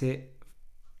picked it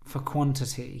for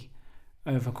quantity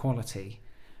over quality,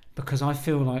 because I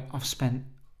feel like I've spent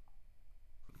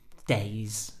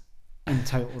days in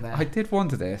total there. I did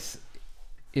wonder this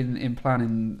in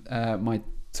planning my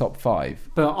top 5.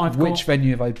 But which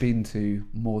venue have I been to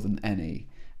more than any?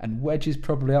 And Wedge is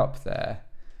probably up there.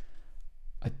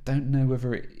 I don't know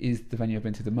whether it is the venue I've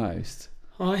been to the most.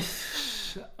 But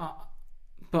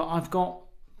I've got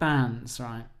bands,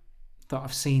 right, that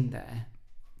I've seen there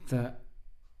that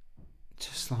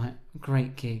just like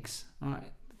great gigs. Right,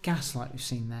 Gaslight we've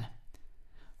seen there,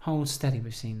 Hold Steady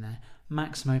we've seen there,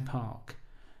 Maximo Park,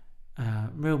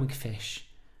 Real Big Fish.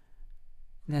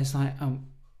 There's like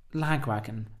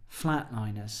Lagwagon,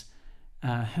 Flatliners,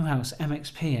 who else?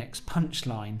 MXPX,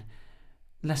 Punchline,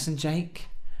 Lesson Jake,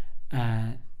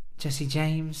 Jesse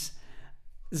James,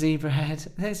 Zebrahead.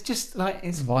 There's just like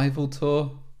it's Survival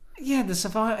Tour. Yeah, the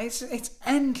Survival. It's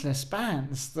endless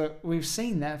bands that we've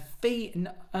seen there.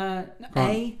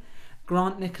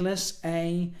 Grant Nicholas,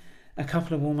 a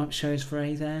couple of warm-up shows for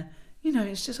A there. You know,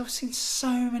 it's just I've seen so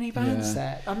many bands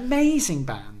there, amazing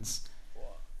bands.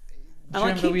 And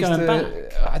I keep going back.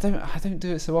 I don't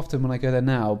do it so often when I go there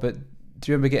now, but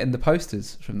do you remember getting the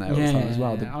posters from there all the time as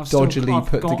well? The dodgily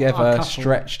put together,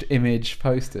 stretched image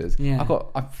posters. Yeah.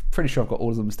 I'm pretty sure I've got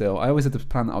all of them still. I always had the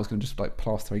plan that I was going to just like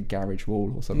plaster a garage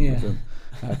wall or something with them,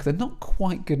 because they're not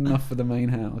quite good enough for the main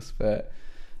house, but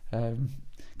because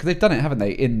they've done it, haven't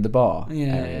they, in the bar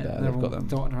area there? They've got them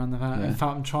dotted around the van. Yeah. In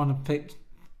fact, I'm trying to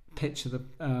picture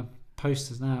the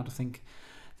posters now to think.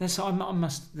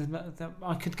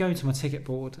 I could go to my ticket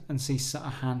board and see a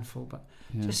handful, but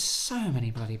just so many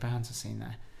bloody bands I've seen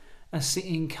there.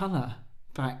 City in Colour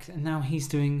back, and now he's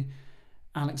doing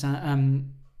Alexander.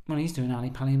 He's doing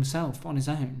Ali Pally himself on his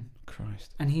own.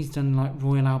 Christ. And he's done like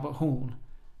Royal Albert Hall,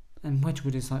 and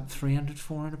Wedgwood is like 300,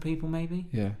 400 people maybe.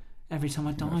 Yeah. Every time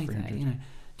I dive there, you know,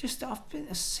 just I've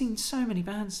seen so many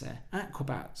bands there.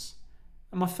 Aquabats,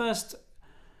 and my first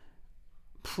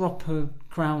proper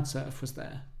crowd surf was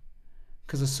there.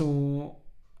 Because I saw,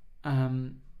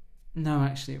 no,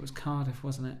 actually, it was Cardiff,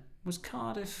 wasn't it? Was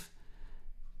Cardiff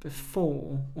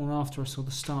before or after I saw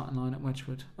the starting line at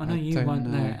Wedgwood? I know you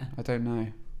weren't there. I don't know.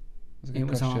 It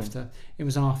was after. It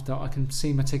was after. I can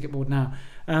see my ticket board now.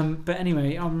 But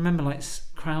anyway, I remember like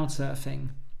crowd surfing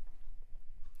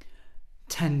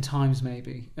 10 times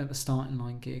maybe at the starting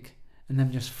line gig, and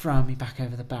then just throwing me back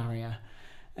over the barrier,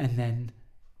 and then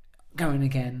going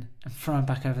again and throwing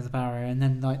back over the barrier, and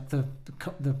then like the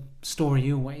story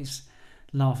you always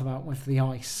laugh about with the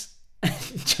ice,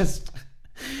 just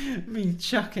me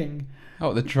chucking.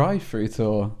 Oh, the drive-through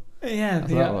tour. Yeah,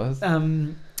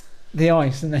 the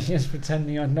ice, and then just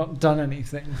pretending I'd not done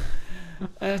anything.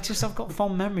 I've got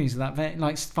fond memories of that,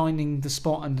 like finding the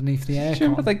spot underneath the aircon. Do you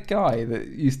remember the guy that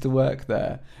used to work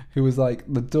there, who was like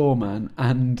the doorman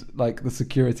and like the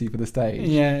security for the stage?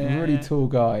 A really tall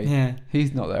guy. Yeah,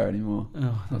 he's not there anymore.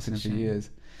 Oh, not seen him for years.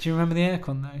 Do you remember the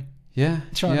aircon though? Yeah,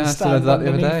 trying to stand that the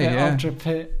other day. After a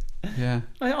pit. Yeah,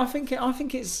 I think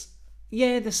it's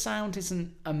the sound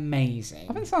isn't amazing.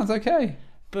 I think it sounds okay,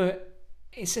 but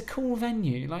it's a cool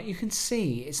venue. Like you can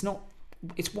see, it's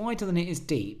wider than it is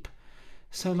deep.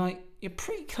 So, like, you're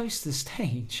pretty close to the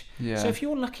stage. Yeah. So if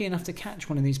you're lucky enough to catch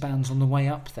one of these bands on the way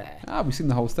up there... we've seen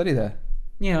the whole study there.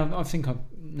 Yeah, I think I've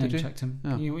name-checked them.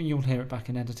 Oh. You'll hear it back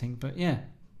in editing. But, yeah.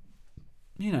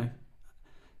 You know,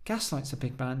 Gaslight's a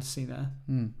big band to see there.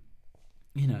 Mm.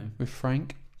 You know. With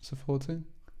Frank supporting?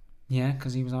 Yeah,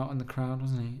 because he was out in the crowd,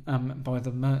 wasn't he? By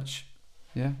the merch.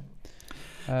 Yeah.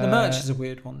 The merch is a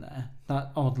weird one there.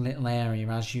 That odd little area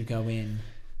as you go in.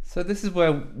 So this is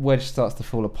where Wedge starts to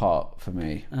fall apart for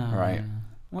me, right?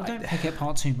 Well, don't pick it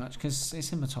apart too much because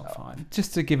it's in the top 5.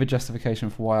 Just to give a justification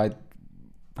for why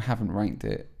I haven't ranked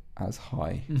it as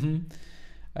high,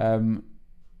 and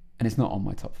it's not on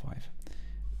my top 5.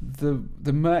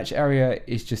 The merch area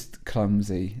is just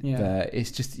clumsy. Yeah. There,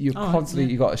 it's just you've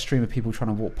got a stream of people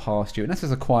trying to walk past you, unless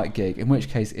it's a quiet gig, in which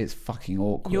case it's fucking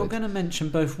awkward. You're going to mention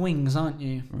both wings, aren't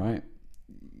you? Right.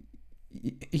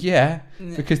 Yeah,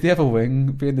 because the other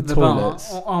wing being the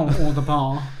toilets. Bar. Or the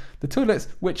bar. The toilets,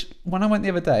 which when I went the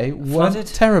other day, weren't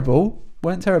terrible,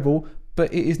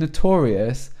 but it is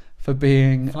notorious for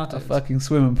being flooded. A fucking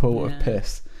swimming pool of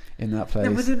piss in that place.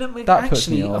 No, that puts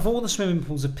me off. Of all the swimming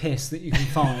pools of piss that you can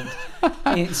find,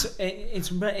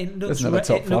 it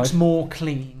looks more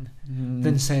clean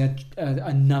than say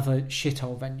another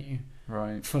shithole venue.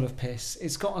 Right. Full of piss.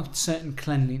 It's got a certain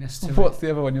cleanliness to it. What's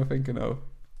the other one you're thinking of?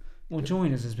 Well,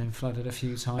 Joiners has been flooded a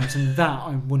few times, and that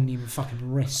I wouldn't even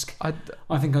fucking risk. I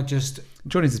think I'd just...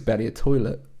 Joiners is barely a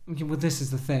toilet. Well, this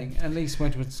is the thing. At least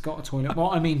Wedgwood's got a toilet.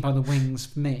 What I mean by the wings,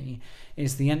 for me,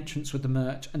 is the entrance with the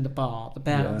merch and the bar.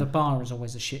 The bar is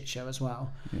always a shit show as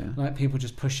well. Yeah. Like, people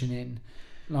just pushing in.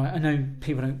 Like, I know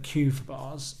people don't queue for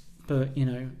bars, but, you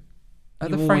know,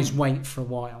 you always wait for a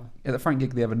while. At the Frank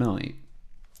gig the other night,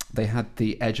 they had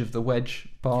the edge of the Wedge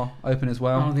bar open as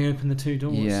well. Oh, they opened the 2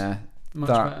 doors. Yeah. Much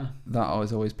better. That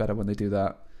is always better when they do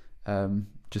that.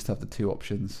 Just have the 2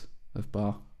 options of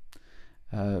bar.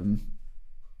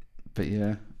 But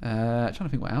yeah, trying to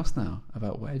think what else now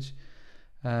about Wedge.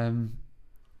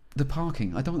 The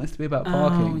parking. I don't want this to be about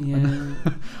parking. Oh,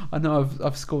 yeah. I know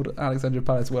I've scored Alexandra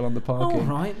Palace well on the parking.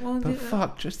 Oh, right. Well, but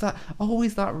fuck, just that.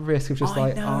 Always that risk of just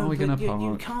are we going to park?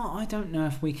 You can't. I don't know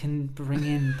if we can bring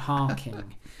in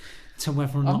parking to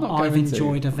whether or not I've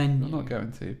enjoyed a venue. I'm not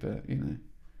going to, but you know,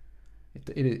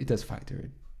 it does factor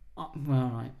in.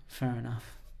 Well, right. Fair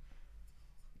enough.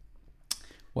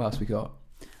 What else we got?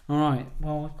 All right.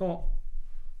 Well, I've got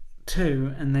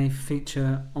 2, and they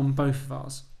feature on both of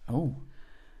ours. Oh.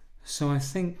 So I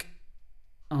think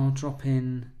I'll drop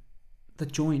in the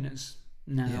Joiners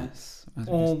now. Yes.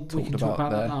 Or we can talk about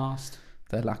that last.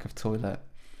 Their lack of toilet.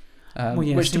 Yeah,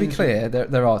 which, to be clear,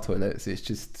 there are toilets. It's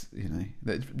just, you know,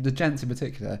 the gents in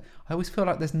particular. I always feel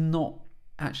like there's not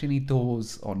actually any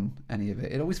doors on any of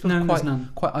it. It always feels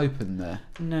quite open there.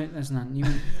 No, there's none.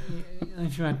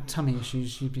 If you had tummy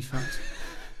issues, you'd be fucked.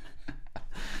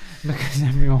 Because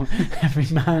every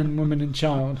man, woman and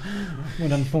child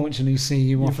would unfortunately see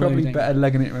you offloading. You're probably better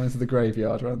legging it around to the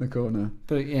graveyard around the corner.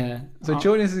 But yeah. So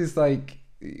Joiners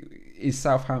is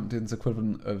Southampton's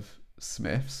equivalent of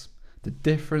Smiths. The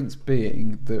difference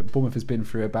being that Bournemouth has been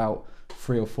through about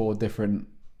 3 or 4 different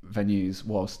venues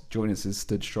whilst Joiners has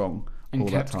stood strong and all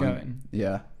kept that time. Going.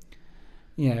 Yeah.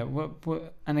 Yeah,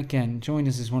 and again,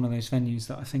 Joiners is one of those venues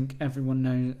that I think everyone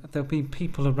knows. There'll be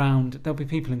people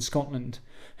in Scotland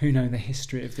who know the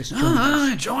history of this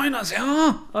Joiners. Joiners,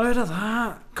 yeah! Heard of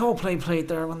that? Coldplay played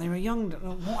there when they were young.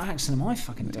 What accent am I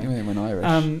fucking doing? You mean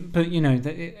Irish. But, you know,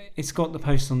 it's got the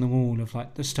post on the wall of,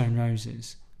 like, the Stone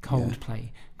Roses, Coldplay,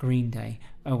 Green Day,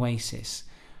 Oasis,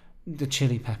 the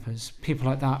Chili Peppers, people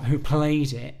like that who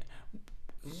played it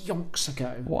yonks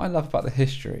ago. What I love about the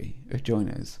history of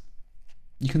Joiners,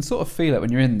 you can sort of feel it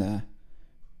when you're in there,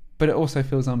 but it also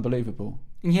feels unbelievable.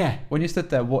 Yeah. When you stood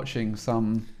there watching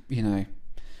some, you know,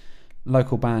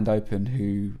 local band open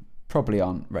who probably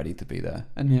aren't ready to be there.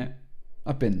 And yeah,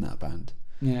 I've been in that band.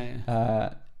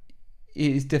 Yeah.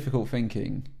 It is difficult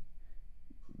thinking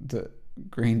that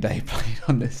Green Day played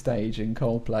on this stage and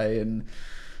Coldplay and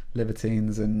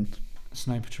Libertines and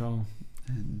Snow Patrol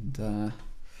and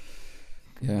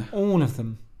yeah, all of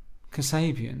them.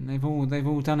 Kasabian, they've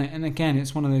all done it, and again,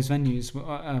 it's one of those venues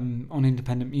on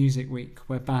Independent Music Week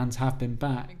where bands have been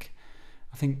back.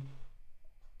 I think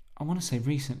I want to say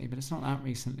recently, but it's not that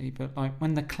recently. But like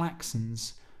when the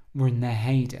Klaxons were in their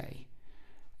heyday,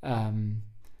 I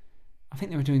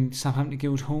think they were doing Southampton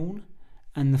Guildhall,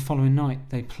 and the following night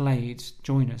they played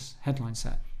Joiners headline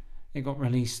set. It got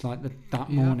released like that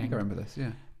morning. I think I remember this,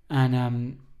 yeah.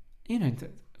 And you know,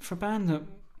 for a band that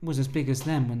was as big as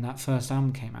them when that first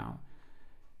album came out,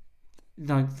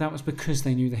 like that was because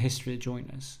they knew the history of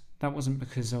Joiners. That wasn't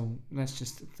because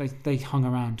they hung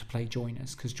around to play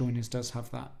Joiners, because Joiners does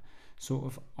have that sort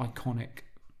of iconic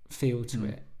feel to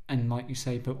it. And like you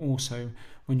say, but also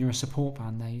when you're a support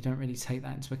band there, you don't really take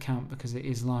that into account, because it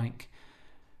is like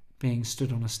being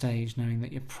stood on a stage knowing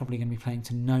that you're probably going to be playing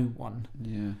to no one.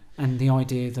 Yeah. And the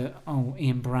idea that,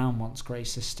 Ian Brown once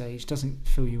graced this stage doesn't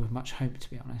fill you with much hope, to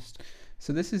be honest.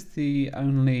 So this is the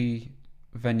only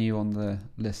venue on the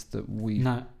list that we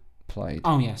played.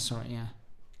 Oh yeah, sorry, yeah.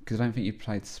 Because I don't think you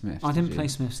played Smiths. I didn't play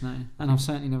Smiths, no, and I've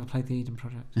certainly never played the Eden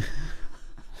Project.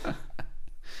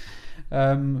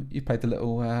 You played the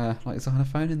little like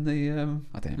xylophone in the.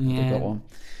 I don't know if they got one.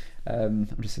 I'm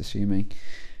just assuming.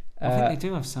 I think they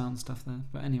do have sound stuff there,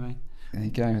 but anyway. There you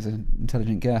go. As an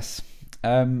intelligent guess.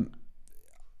 I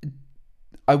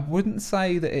wouldn't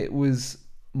say that it was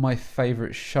my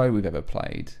favourite show we've ever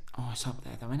played. Oh, it's up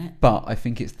there though, isn't it? But I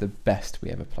think it's the best we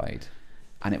ever played,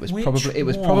 and it was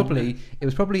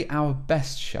probably our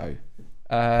best show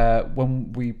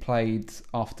when we played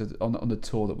after on the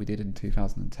tour that we did in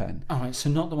 2010. All right, so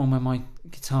not the one where my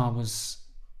guitar was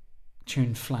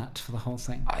tuned flat for the whole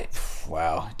thing.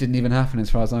 It didn't even happen as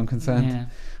far as I'm concerned. Yeah.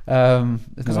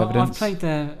 There's no evidence. I've played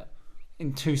there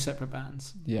in 2 separate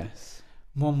bands. Yes.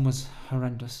 One was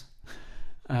horrendous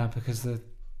because the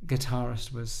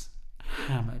guitarist was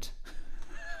hammered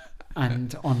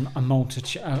and on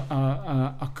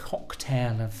a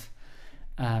cocktail of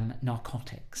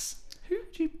narcotics.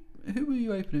 Who were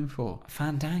you opening for?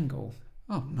 Fandangle.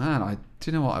 Oh man,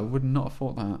 do you know what? I would not have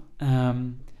thought that.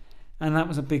 And that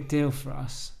was a big deal for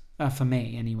us, for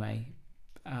me anyway,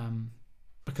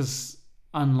 because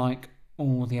unlike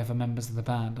all the other members of the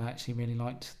band, I actually really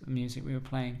liked the music we were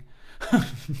playing.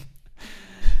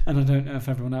 And I don't know if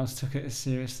everyone else took it as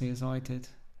seriously as I did.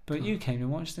 But you came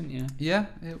and watched, didn't you? Yeah,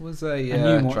 it was a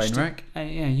train wreck.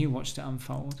 Yeah, you watched it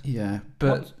unfold. Yeah,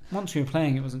 but once we were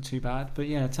playing, it wasn't too bad. But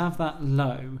yeah, to have that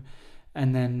low,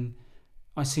 and then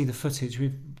I see the footage.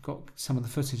 We've got some of the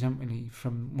footage, haven't we,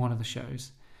 from one of the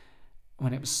shows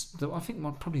when it was, I think,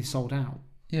 probably sold out.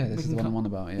 Yeah, this is the one I'm on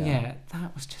about. Yeah. Yeah,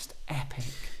 that was just epic.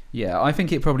 Yeah, I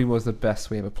think it probably was the best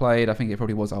we ever played. I think it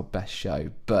probably was our best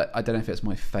show, but I don't know if it's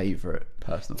my favourite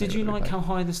personal. Did you like how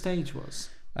high the stage was?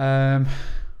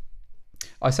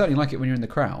 I certainly like it when you're in the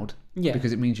crowd. Yeah,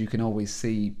 because it means you can always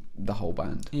see the whole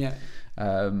band. Yeah.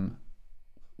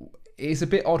 It's a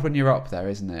bit odd when you're up there,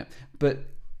 isn't it? But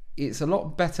it's a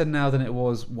lot better now than it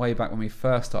was way back when we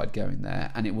first started going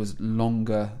there, and it was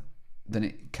longer than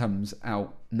it comes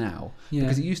out now. Yeah.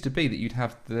 Because it used to be that you'd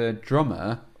have the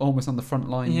drummer almost on the front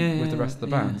line with the rest of the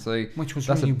band. So which was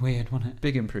really weird, wasn't it?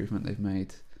 Big improvement they've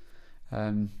made.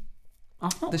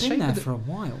 I've not been there for a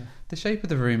while. The shape of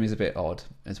the room is a bit odd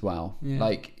as well. Yeah.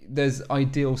 Like, there's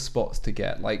ideal spots to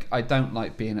get. Like, I don't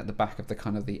like being at the back of the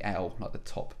kind of the L, like the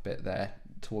top bit there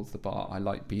towards the bar. I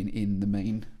like being in the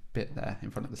main bit there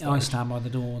in front of the stage. I stand by the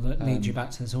door that leads you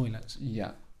back to the toilets.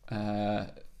 Yeah.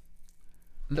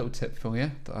 Little tip for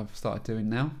you that I've started doing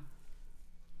now.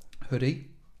 Hoodie,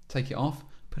 take it off,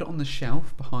 put it on the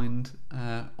shelf behind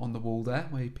on the wall there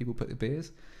where people put the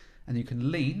beers, and you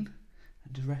can lean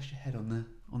and just rest your head on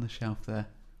the shelf there,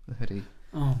 the hoodie.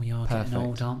 Oh, we are getting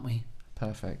old, aren't we?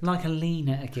 Perfect. Like a lean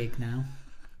at a gig now.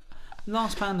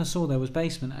 Last band I saw there was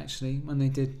Basement, actually, when they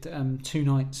did 2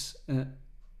 nights at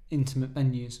intimate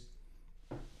venues.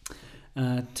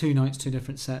 2 nights, 2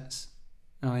 different sets.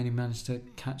 I only managed to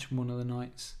catch one of the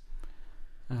nights.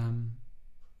 I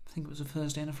think it was a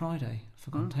Thursday and a Friday,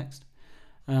 for context.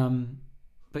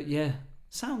 But yeah,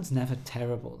 sound's never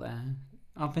terrible there.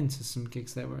 I've been to some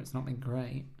gigs there where it's not been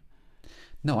great.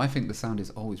 No, I think the sound is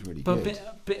always really good.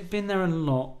 But been there a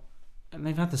lot, and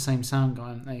they've had the same sound guy,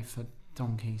 haven't they, for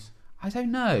donkeys? I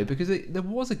don't know, because there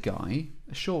was a guy,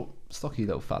 a short, stocky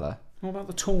little fella. What about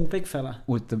the tall, big fella?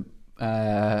 With the,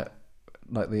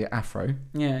 like the afro.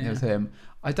 Yeah, It was him.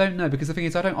 I don't know, because the thing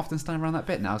is, I don't often stand around that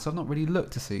bit now, so I've not really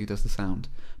looked to see who does the sound.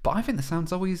 But I think the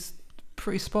sound's always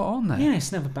pretty spot on there. Yeah,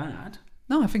 it's never bad.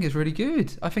 No, I think it's really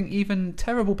good. I think even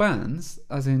terrible bands,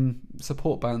 as in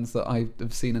support bands that I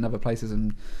have seen in other places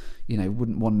and,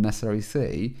 wouldn't want to necessarily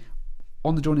see,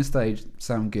 on the joining stage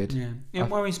sound good. Yeah, it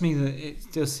worries me that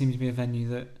it does seem to be a venue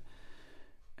that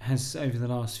has, over the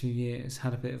last few years,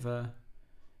 had a bit of a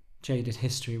jaded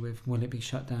history with will it be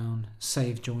shut down,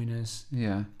 save joiners,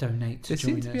 donate to joiners. It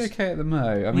seems to be okay at the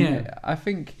Mo. I mean, I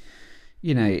think,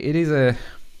 it is a...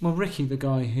 Well, Ricky, the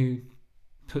guy who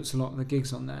puts a lot of the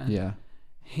gigs on there,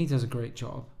 he does a great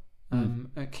job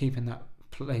at keeping that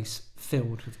place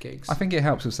filled with gigs. I think it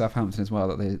helps with Southampton as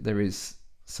well that there is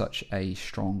such a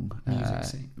strong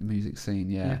music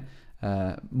scene.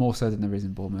 More so than there is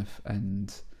in Bournemouth,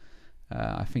 and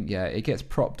I think it gets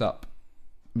propped up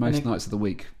most nights of the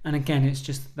week. And again, it's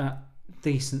just that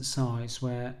decent size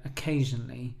where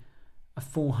occasionally a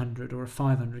 400 or a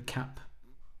 500 cap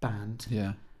band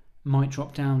might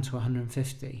drop down to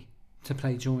 150 to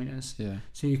play joiners. Yeah.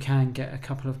 So you can get a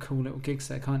couple of cool little gigs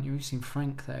there, can't you? We've seen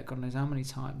Frank there, God knows how many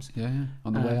times. Yeah.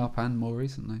 On the way up and more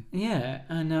recently. Yeah,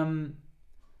 and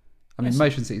I mean,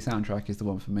 Motion City Soundtrack is the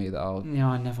one for me that I'll... Yeah,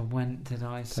 I never went, did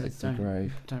I? So take to the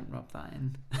grave. Don't rub that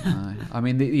in. No. I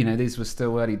mean, these were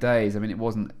still early days. I mean, it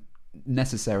wasn't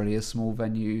necessarily a small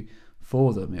venue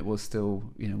for them. It was still,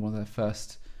 one of their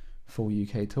first full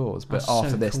UK tours. But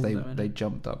after this, they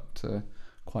jumped up to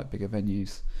quite bigger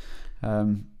venues.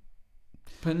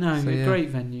 But no, great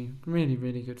venue. Really,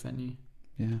 really good venue.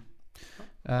 Yeah.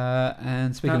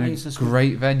 And speaking of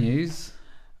great venues...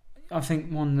 I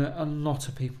think one that a lot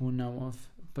of people will know of,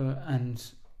 and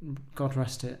God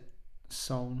rest it,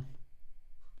 soul.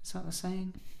 Is that the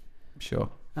saying? Sure.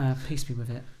 Peace be with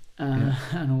it.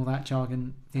 And all that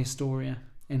jargon, the Astoria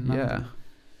in London.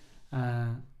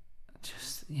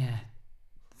 Yeah.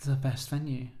 The best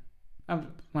venue.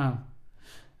 Well,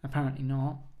 apparently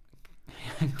not.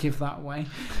 Give that away.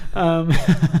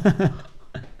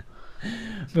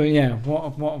 But yeah,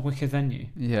 what a wicked venue.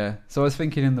 Yeah. So I was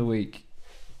thinking in the week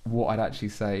what I'd actually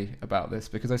say about this,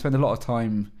 because I spend a lot of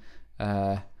time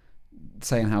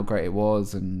saying how great it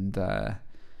was, and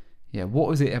what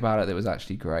was it about it that was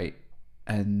actually great?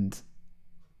 And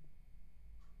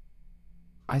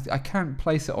I can't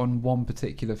place it on one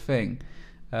particular thing,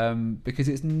 because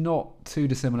it's not too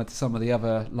dissimilar to some of the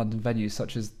other London venues,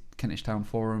 such as Kentish Town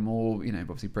Forum, or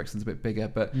obviously Brixton's a bit bigger,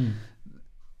 but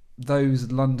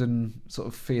those London sort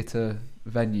of theatre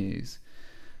venues.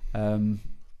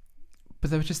 But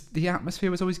there was just, the atmosphere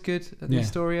was always good at the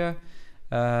Astoria.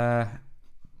 I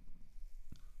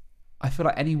feel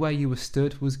like anywhere you were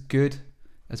stood was good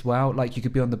as well. Like you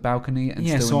could be on the balcony and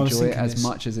still enjoy it as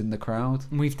much as in the crowd.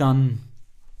 We've done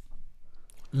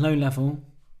low level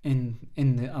in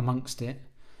the amongst it,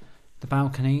 the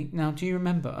balcony. Now, do you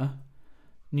remember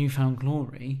New Found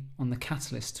Glory on the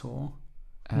Catalyst tour?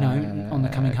 No, on the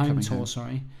Coming Home tour.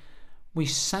 Sorry, we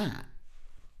sat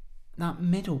that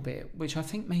middle bit, which I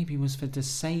think maybe was for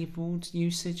disabled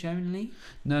usage only.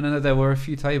 No. There were a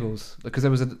few tables because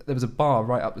there was a bar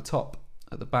right up the top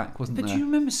at the back, wasn't there? But do you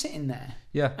remember sitting there?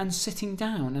 Yeah. And sitting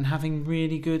down and having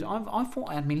really good. I thought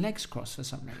I had my legs crossed for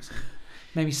some reason.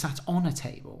 Maybe sat on a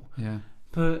table. Yeah.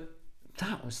 But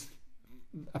that was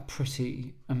a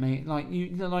pretty amazing. Like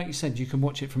you said, you can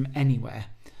watch it from anywhere.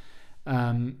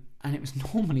 And it was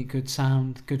normally good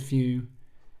sound, good view,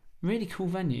 really cool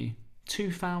venue.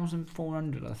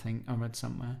 2,400, I think I read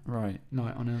somewhere. Right.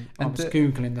 Like I was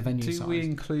googling the venue size. Do we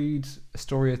include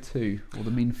Astoria 2 or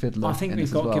the Mean Fiddler? I think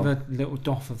we've got to give a little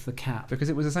doff of the cap, because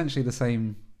it was essentially the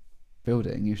same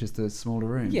building. It was just a smaller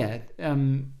room. Yeah.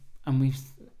 And we've.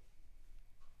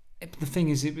 The thing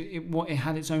is, it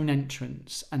had its own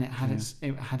entrance, and it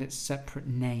had its separate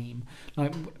name.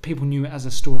 Like people knew it as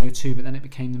Astoria 2, but then it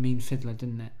became the Mean Fiddler,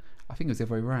 didn't it? I think it was the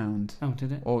other way round. Oh,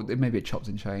 did it? Or maybe it chopped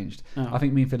and changed. Oh. I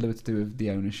think Mean Fiddler was to do with the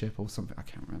ownership or something. I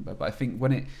can't remember. But I think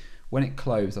when it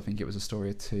closed, I think it was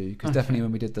Astoria 2. Because definitely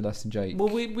when we did the Les and Jake, well,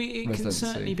 it can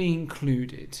certainly be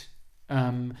included.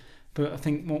 But I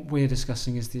think what we're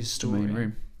discussing is the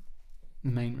Astoria. The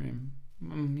main room.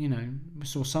 We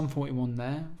saw Sum 41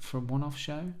 there for a one-off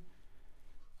show.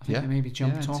 I think they maybe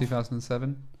jumped off.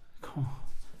 2007. Cool.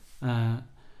 I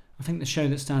think the show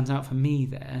that stands out for me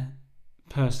there,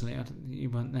 personally, you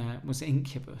weren't there, was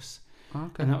Incubus.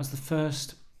 Okay. And that was the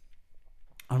first.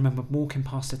 I remember walking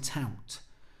past a tout,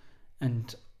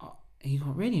 and he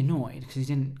got really annoyed because he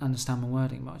didn't understand my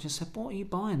wording. But I just said, "What are you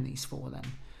buying these for then?"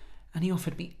 And he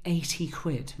offered me 80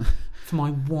 quid for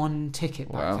my one ticket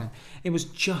back then. It was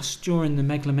just during the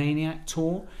Megalomaniac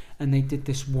tour, and they did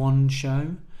this one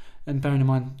show. And bearing in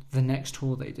mind, the next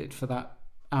tour they did for that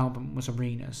album was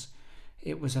Arenas.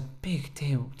 It was a big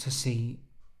deal to see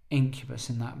Incubus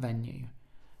in that venue.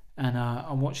 And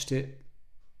I watched it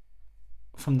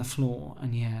from the floor,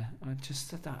 and I just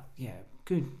said that,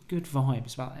 good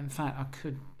vibes about it. In fact,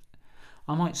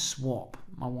 I might swap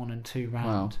my 1 and 2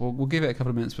 round. Wow. We'll give it a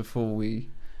couple of minutes before we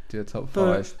do a top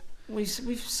 5. We've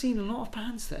seen a lot of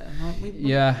bands there.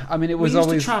 It was we used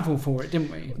always to travel for it,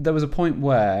 didn't we? There was a point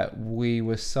where we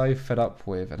were so fed up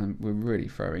with, and we're really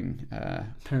throwing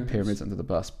pyramids under the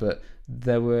bus, but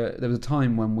there was a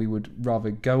time when we would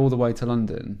rather go all the way to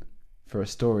London for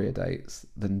Astoria dates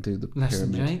than do the Les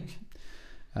pyramid. and Jake.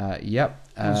 Yep.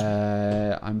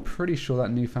 I'm pretty sure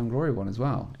that New Found Glory one as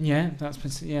well. Yeah, that's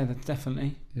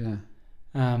definitely. Yeah.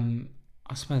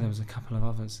 I suppose there was a couple of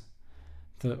others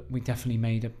that we definitely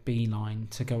made a beeline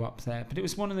to go up there, but it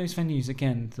was one of those venues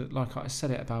again that, like I said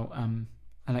it about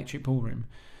Electric Ballroom,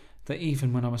 that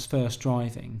even when I was first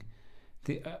driving,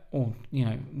 we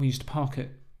used to park at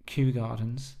Kew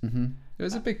Gardens. Mm-hmm. It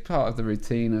was a big part of the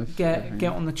routine of get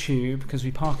on the tube, because we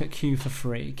park at Kew for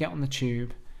free. Get on the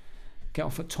tube. Get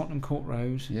off at Tottenham Court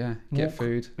Road. Yeah, get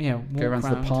food. Yeah, go around to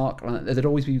the park. There'd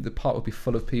always be, the park would be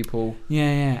full of people.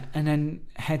 Yeah, and then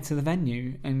head to the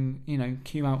venue and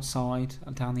queue outside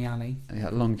down the alley. Yeah,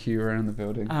 long queue around the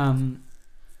building. And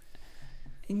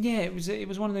it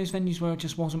was one of those venues where I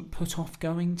just wasn't put off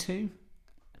going to.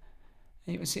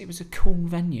 It was a cool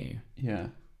venue. Yeah,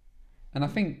 and I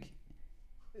think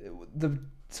the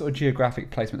sort of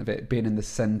geographic placement of it being in the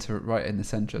centre, right in the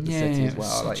centre of the city as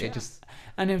well.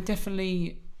 And it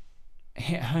definitely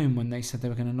hit home when they said they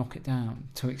were going to knock it down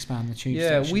to expand the tube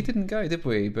station. Yeah, we didn't go, did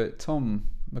we? But Tom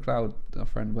McLeod, our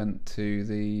friend, went to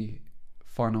the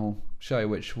final show,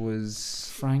 which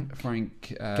was Frank Sam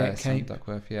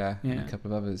Duckworth, and a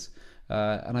couple of others.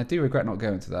 And I do regret not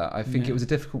going to that. I think it was a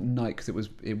difficult night because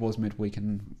it was midweek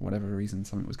and whatever reason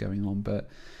something was going on. But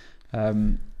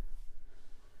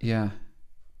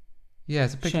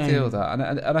it's a big deal, that,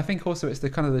 and I think also it's the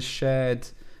kind of the shared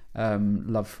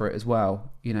love for it as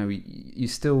well. You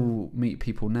still meet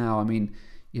people now. I mean,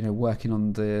 working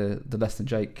on the Les and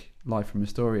Jake Live from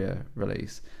Astoria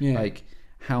release, like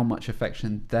how much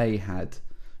affection they had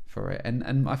for it,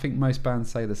 and I think most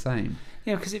bands say the same.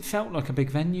 Yeah, because it felt like a big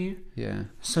venue. Yeah.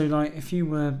 So like if you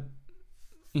were,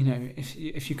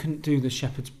 if you couldn't do the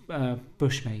Shepherd's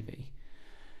Bush maybe,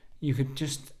 you could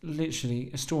just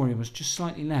literally, Astoria was just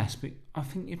slightly less, but I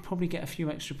think you'd probably get a few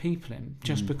extra people in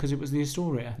just because it was the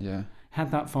Astoria. Yeah.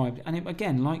 Had that vibe, and it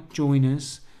again, like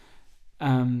Joiners,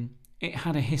 it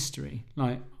had a history.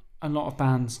 Like a lot of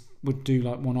bands would do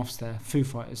like one-offs there. Foo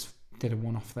Fighters did a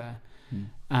one-off there.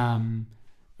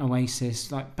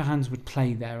 Oasis, like bands would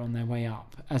play there on their way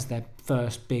up as their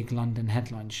first big London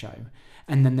headline show,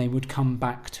 and then they would come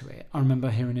back to it. I remember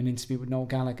hearing an interview with Noel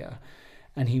Gallagher,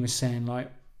 and he was saying,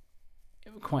 like,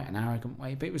 quite an arrogant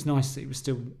way, but it was nice that he was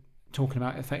still talking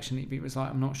about it affectionately. But he was like,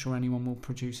 I'm not sure anyone will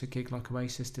produce a gig like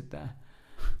Oasis did there.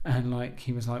 And like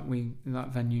he was like, that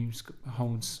venue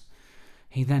holds.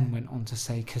 He then went on to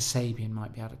say Kasabian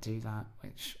might be able to do that,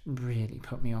 which really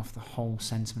put me off the whole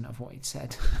sentiment of what he'd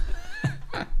said.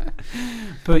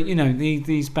 But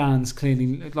these bands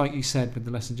clearly, like you said with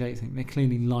the Less Than Jake thing, they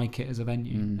clearly like it as a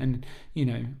venue, and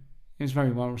it was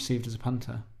very well received as a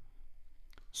punter.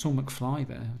 Saw McFly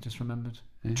there, I just remembered.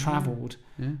 Travelled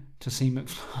to see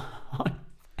McFly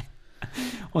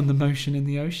on the Motion in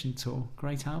the Ocean tour.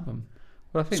 Great album.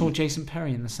 Well, I think saw Jason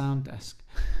Perry in the sound desk.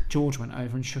 George went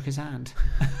over and shook his hand.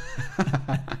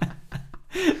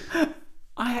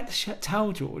 I had to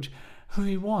tell George who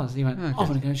he was. He went, I'm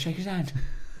going to go and shake his hand.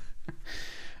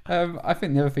 I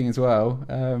think the other thing as well,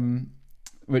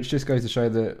 which just goes to show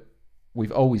that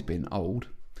we've always been old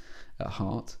at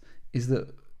heart, is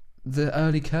that the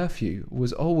early curfew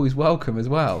was always welcome as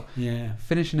well. Yeah.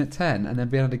 Finishing at 10 and then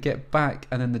being able to get back,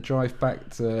 and then the drive back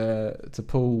to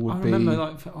Poole would be... I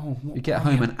remember, you get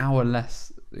home an hour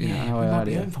less, an hour we might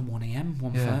earlier. be home for 1am,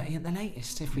 1:30 at the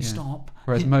latest if we stop.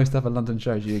 Whereas most other London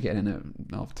shows, you're getting in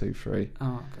at half 2, 3.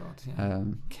 Oh, God, yeah.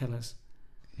 Killers.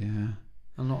 Yeah.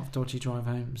 A lot of dodgy drive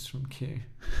homes from Kew.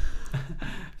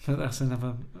 But that's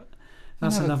another...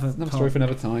 That's another story for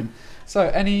another time. So,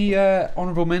 any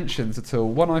honourable mentions at all?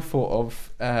 One I thought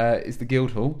of is the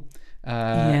Guildhall.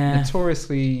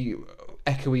 Notoriously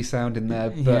echoey sound in there,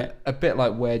 but a bit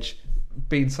like Wedge.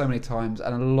 Been so many times,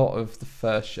 and a lot of the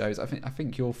first shows. I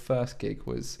think your first gig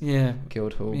was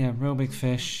Guildhall. Yeah, Real Big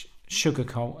Fish, Sugar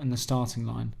Cult, and the starting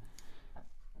line,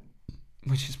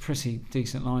 which is pretty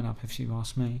decent lineup if you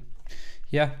ask me.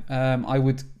 Yeah, I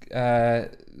would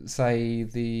say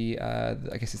the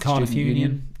I guess it's Cardiff Student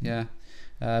Union.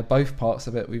 Yeah, both parts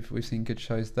of it. We've seen good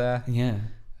shows there. Yeah,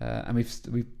 and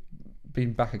we've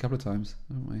been back a couple of times,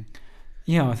 haven't we?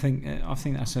 Yeah, I think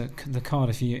that's the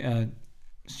Cardiff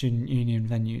Student Union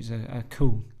venues are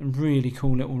cool, really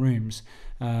cool little rooms.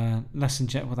 Less Than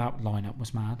Jake, that lineup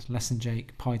was mad. Less Than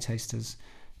Jake, Pie Tasters,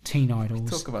 Teen Idols. We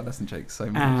talk about Less Than Jake so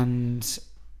much. And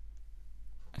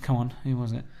come on, who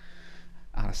was it?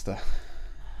 Alistair.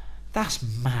 That's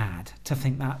mad to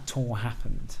think that tour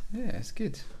happened. Yeah, it's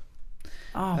good.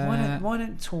 Oh, why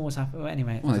don't tours happen? Well,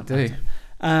 anyway, well, they do.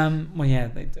 Well, yeah.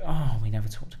 We never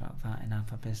talked about that in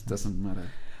other business. Doesn't matter.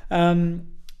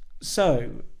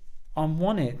 So I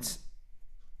wanted,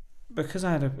 because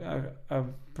I had a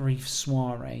brief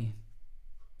soiree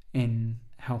in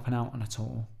helping out on a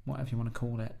tour, whatever you want to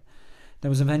call it. There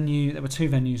were two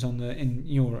venues in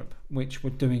Europe which were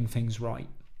doing things right.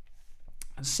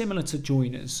 Similar to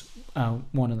Joiners,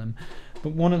 one of them,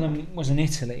 but one of them was in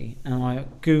Italy, and I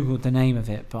googled the name of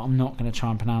it, but I'm not going to try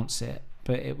and pronounce it.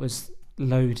 But it was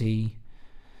Lodi.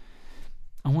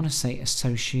 I want to say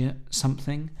Associate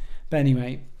something, but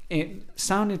anyway, it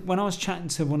sounded, when I was chatting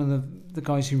to one of the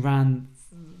guys who ran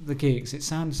the gigs, it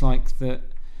sounds like that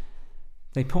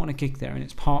they put on a gig there and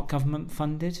it's part government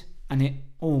funded, and it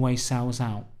always sells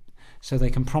out, so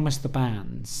they can promise the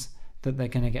bands that they're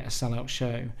going to get a sellout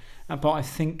show. But I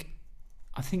think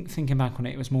thinking back on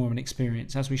it, it was more of an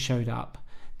experience. As we showed up,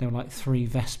 there were like 3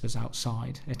 Vespers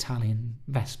outside, Italian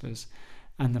Vespers,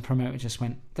 and the promoter just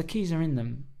went, the keys are in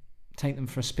them, take them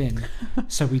for a spin.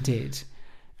 So we did,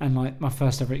 and like my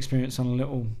first ever experience on a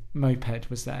little moped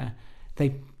was there.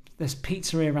 There's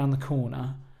pizzeria around the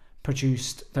corner,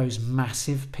 produced those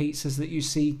massive pizzas that you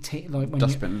see like when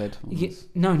dustbin lid.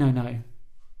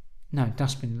 No,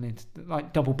 dustbin lid,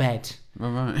 like double bed.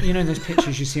 Oh, right. You know those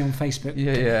pictures you see on Facebook?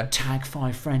 Yeah. Tag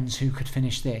 5 friends who could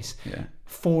finish this. Yeah.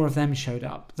 4 of them showed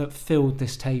up that filled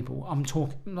this table. I'm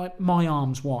talking like my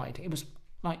arms wide. It was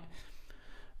like,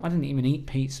 I didn't even eat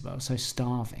pizza, but I was so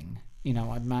starving.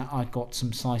 I'd got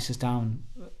some slices down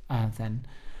then.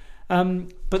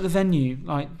 But the venue,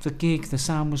 like the gig, the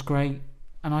sound was great.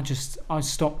 And I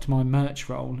stopped my merch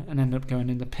roll and ended up going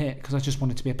in the pit because I just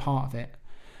wanted to be a part of it.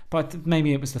 But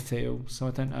maybe it was the feel, so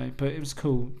I don't know. But it was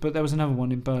cool. But there was another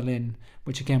one in Berlin,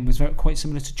 which again was quite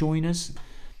similar to Joiners.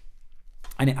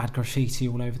 And it had graffiti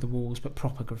all over the walls, but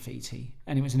proper graffiti.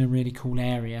 And it was in a really cool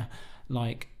area.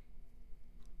 Like,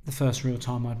 the first real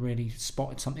time I'd really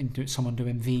spotted someone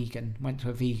doing vegan. Went to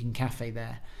a vegan cafe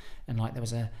there. And like there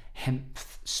was a hemp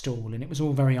stall. And it was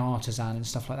all very artisan and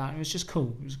stuff like that. And it was just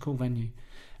cool. It was a cool venue.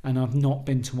 And I've not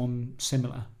been to one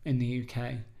similar in the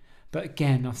UK. But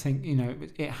again, I think,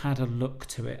 it had a look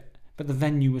to it. But the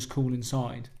venue was cool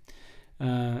inside.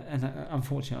 And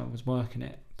unfortunately, I was working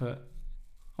it. But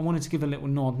I wanted to give a little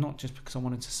nod, not just because I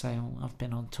wanted to say, I've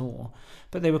been on tour.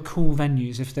 But they were cool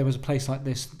venues. If there was a place like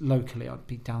this locally, I'd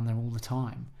be down there all the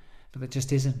time. But there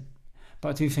just isn't. But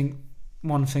I do think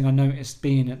one thing I noticed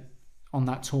being on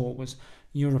that tour was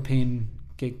European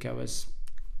gig goers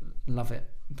love it.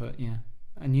 But yeah.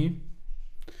 And you?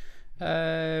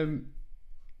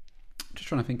 Just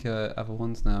trying to think of other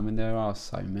ones now. I mean, there are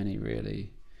so many,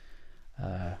 really.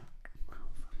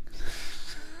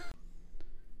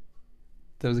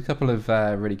 There was a couple of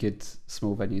really good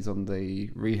small venues on the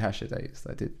Rehasher dates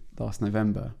that I did last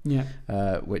November. Yeah.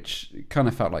 Which kind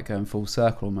of felt like going full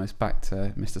circle almost back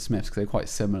to Mr. Smith's because they're quite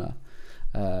similar.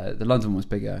 The London one was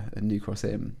bigger at New Cross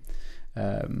Inn.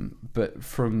 But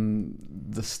from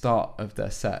the start of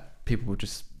their set, people were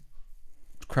just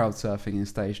crowd surfing and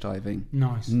stage diving.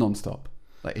 Nice. Non-stop.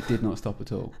 Like, it did not stop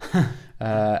at all.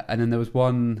 And then there was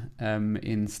one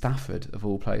in Stafford, of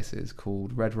all places,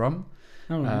 called Red Rum.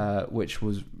 Right. Which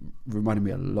reminded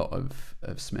me a lot of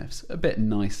Smith's, a bit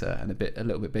nicer and a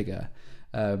little bit bigger,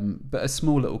 but a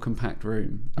small little compact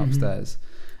room upstairs,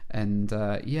 and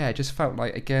it just felt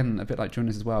like, again, a bit like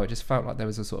Joiners as well. It just felt like there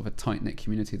was a sort of a tight knit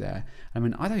community there. I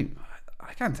mean, I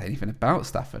can't say anything about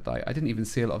Stafford. Like, I didn't even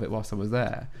see a lot of it whilst I was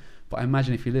there. But I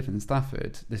imagine if you live in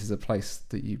Stafford, this is a place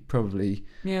that you probably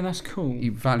that's cool.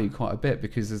 You value quite a bit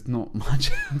because there's not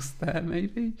much else there,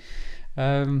 maybe.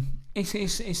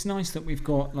 It's nice that we've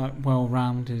got like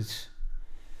well-rounded,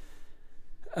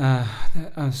 a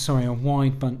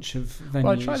wide bunch of venues.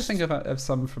 Well, I tried to think of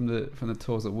some from the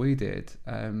tours that we did,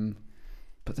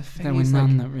 but the thing there were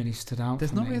none that really stood out.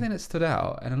 There's not really anything that stood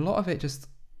out, and a lot of it just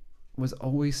was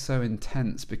always so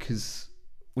intense because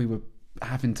we were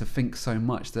having to think so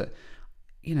much that,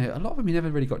 a lot of them you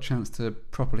never really got a chance to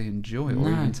properly enjoy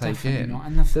or even take in. Not.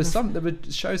 And there were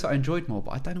shows that I enjoyed more,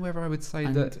 but I don't know whether I would say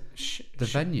that the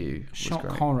venue was shock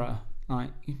great. horror.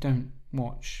 Like, you don't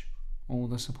watch all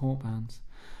the support bands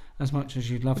as much as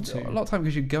you'd love to. A lot of time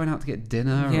because you're going out to get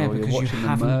dinner, or you're watching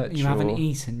the merch. You haven't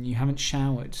eaten, you haven't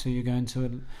showered, so you're going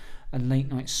to a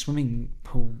late night swimming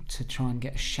pool to try and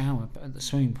get a shower at the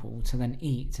swimming pool, to then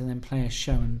eat, to then play a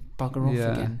show and bugger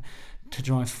off again, to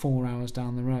drive 4 hours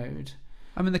down the road.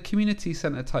 I mean, the community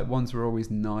centre type ones were always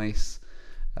nice.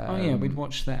 We'd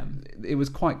watch them. It was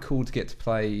quite cool to get to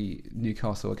play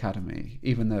Newcastle Academy,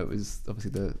 even though it was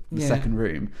obviously the second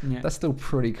room. Yeah. That's still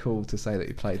pretty cool to say that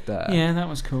you played there. Yeah, that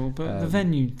was cool. But the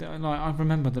venue, I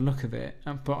remember the look of it,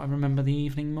 but I remember the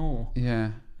evening more.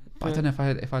 Yeah. But I don't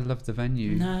know if I loved the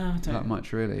venue that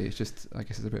much, really. It's just, I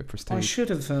guess it's a bit of prestige. I should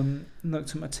have looked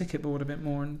at my ticket board a bit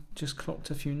more and just clocked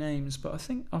a few names, but I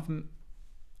think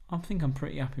I'm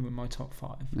pretty happy with my top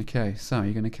 5. Okay, so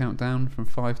you're going to count down from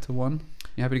 5 to 1.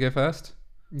 You happy to go first?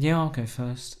 Yeah, I'll go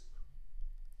first.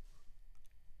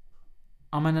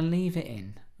 I'm going to leave it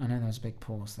in. I know there was a big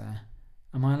pause there.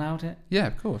 Am I allowed it? Yeah,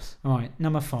 of course. All right,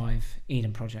 number 5,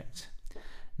 Eden Project.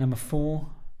 Number 4,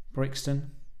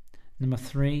 Brixton. Number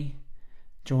 3,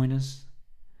 Joiners.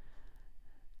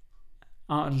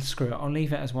 Screw it, I'll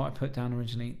leave it as what I put down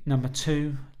originally. Number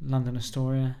 2, London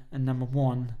Astoria. And number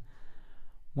 1,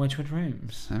 Wedgwood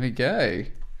Rooms. There we go.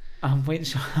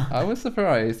 Which I was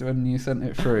surprised when you sent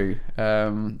it through,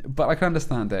 but I can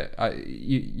understand it.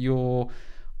 Your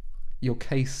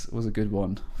case was a good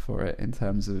one for it in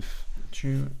terms of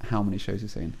how many shows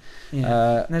you've seen.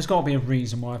 Yeah, there's got to be a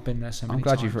reason why I've been there so many times.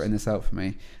 I'm glad you've written this out for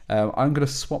me. I'm going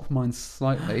to swap mine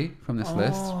slightly from this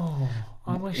list.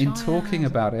 I wish in talking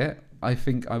about it, I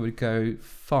think I would go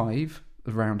 5,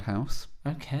 the Roundhouse.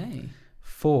 Okay.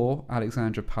 4,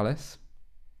 Alexandra Palace.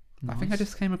 Nice. I think I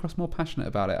just came across more passionate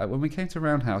about it. When we came to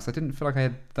Roundhouse, I didn't feel like I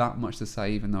had that much to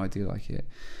say, even though I do like it.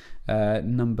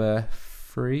 Number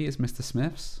 3 is Mr.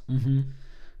 Smith's. Mm-hmm.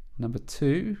 Number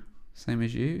 2, same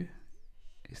as you,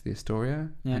 is the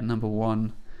Astoria. Yeah. And number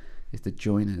 1 is the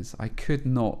Joiners. I could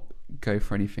not go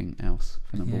for anything else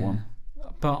for number 1.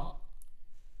 But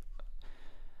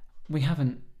we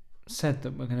haven't said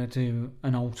that we're going to do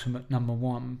an ultimate number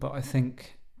 1, but I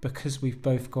think because we've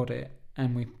both got it,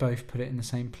 and we both put it in the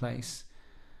same place,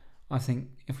 I think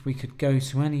if we could go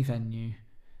to any venue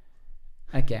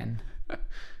again,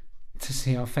 to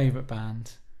see our favourite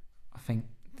band, I think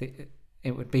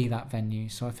it would be that venue.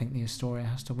 So I think the Astoria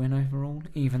has to win overall,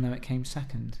 even though it came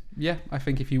second. Yeah, I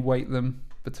think if you weight them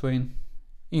between...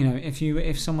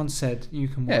 if someone said you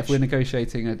can watch... Yeah, if we're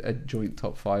negotiating a joint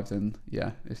top 5, then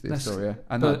yeah, it's the Astoria.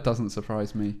 And that doesn't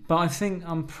surprise me. But I think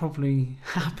I'm probably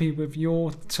happy with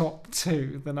your top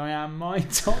 2 than I am my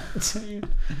top 2.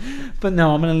 But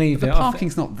no, I'm going to leave it. The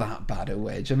parking's not that bad a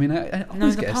wedge. I mean, I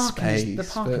always get a space. The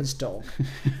parking's dog.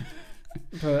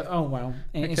 But, oh well,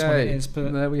 it is what it is.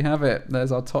 But there we have it.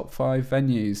 There's our top 5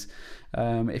 venues.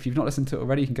 If you've not listened to it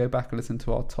already, you can go back and listen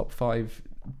to our top 5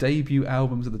 debut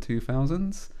albums of the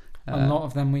 2000s. A lot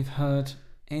of them we've heard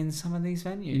in some of these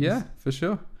venues. Yeah, for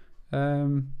sure.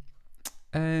 And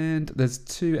there's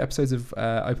 2 episodes of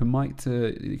Open Mic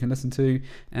you can listen to,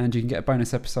 and you can get a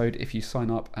bonus episode if you sign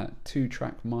up at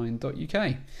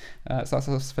 2trackmind.uk. So that's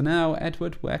us for now.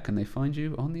 Edward, where can they find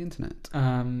you on the internet?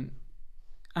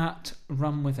 At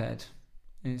Run With Ed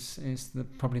is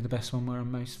probably the best one where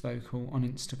I'm most vocal on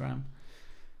Instagram.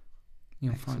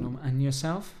 You'll find them. And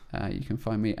yourself? You can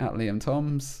find me at Liam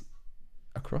Toms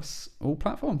across all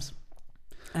platforms.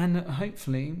 And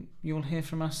hopefully you'll hear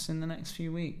from us in the next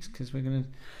few weeks, because we're going to...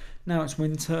 Now it's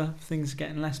winter, things are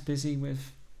getting less busy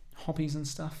with hobbies and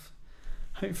stuff.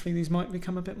 Hopefully these might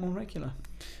become a bit more regular.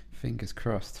 Fingers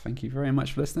crossed. Thank you very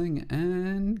much for listening,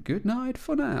 and good night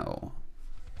for now.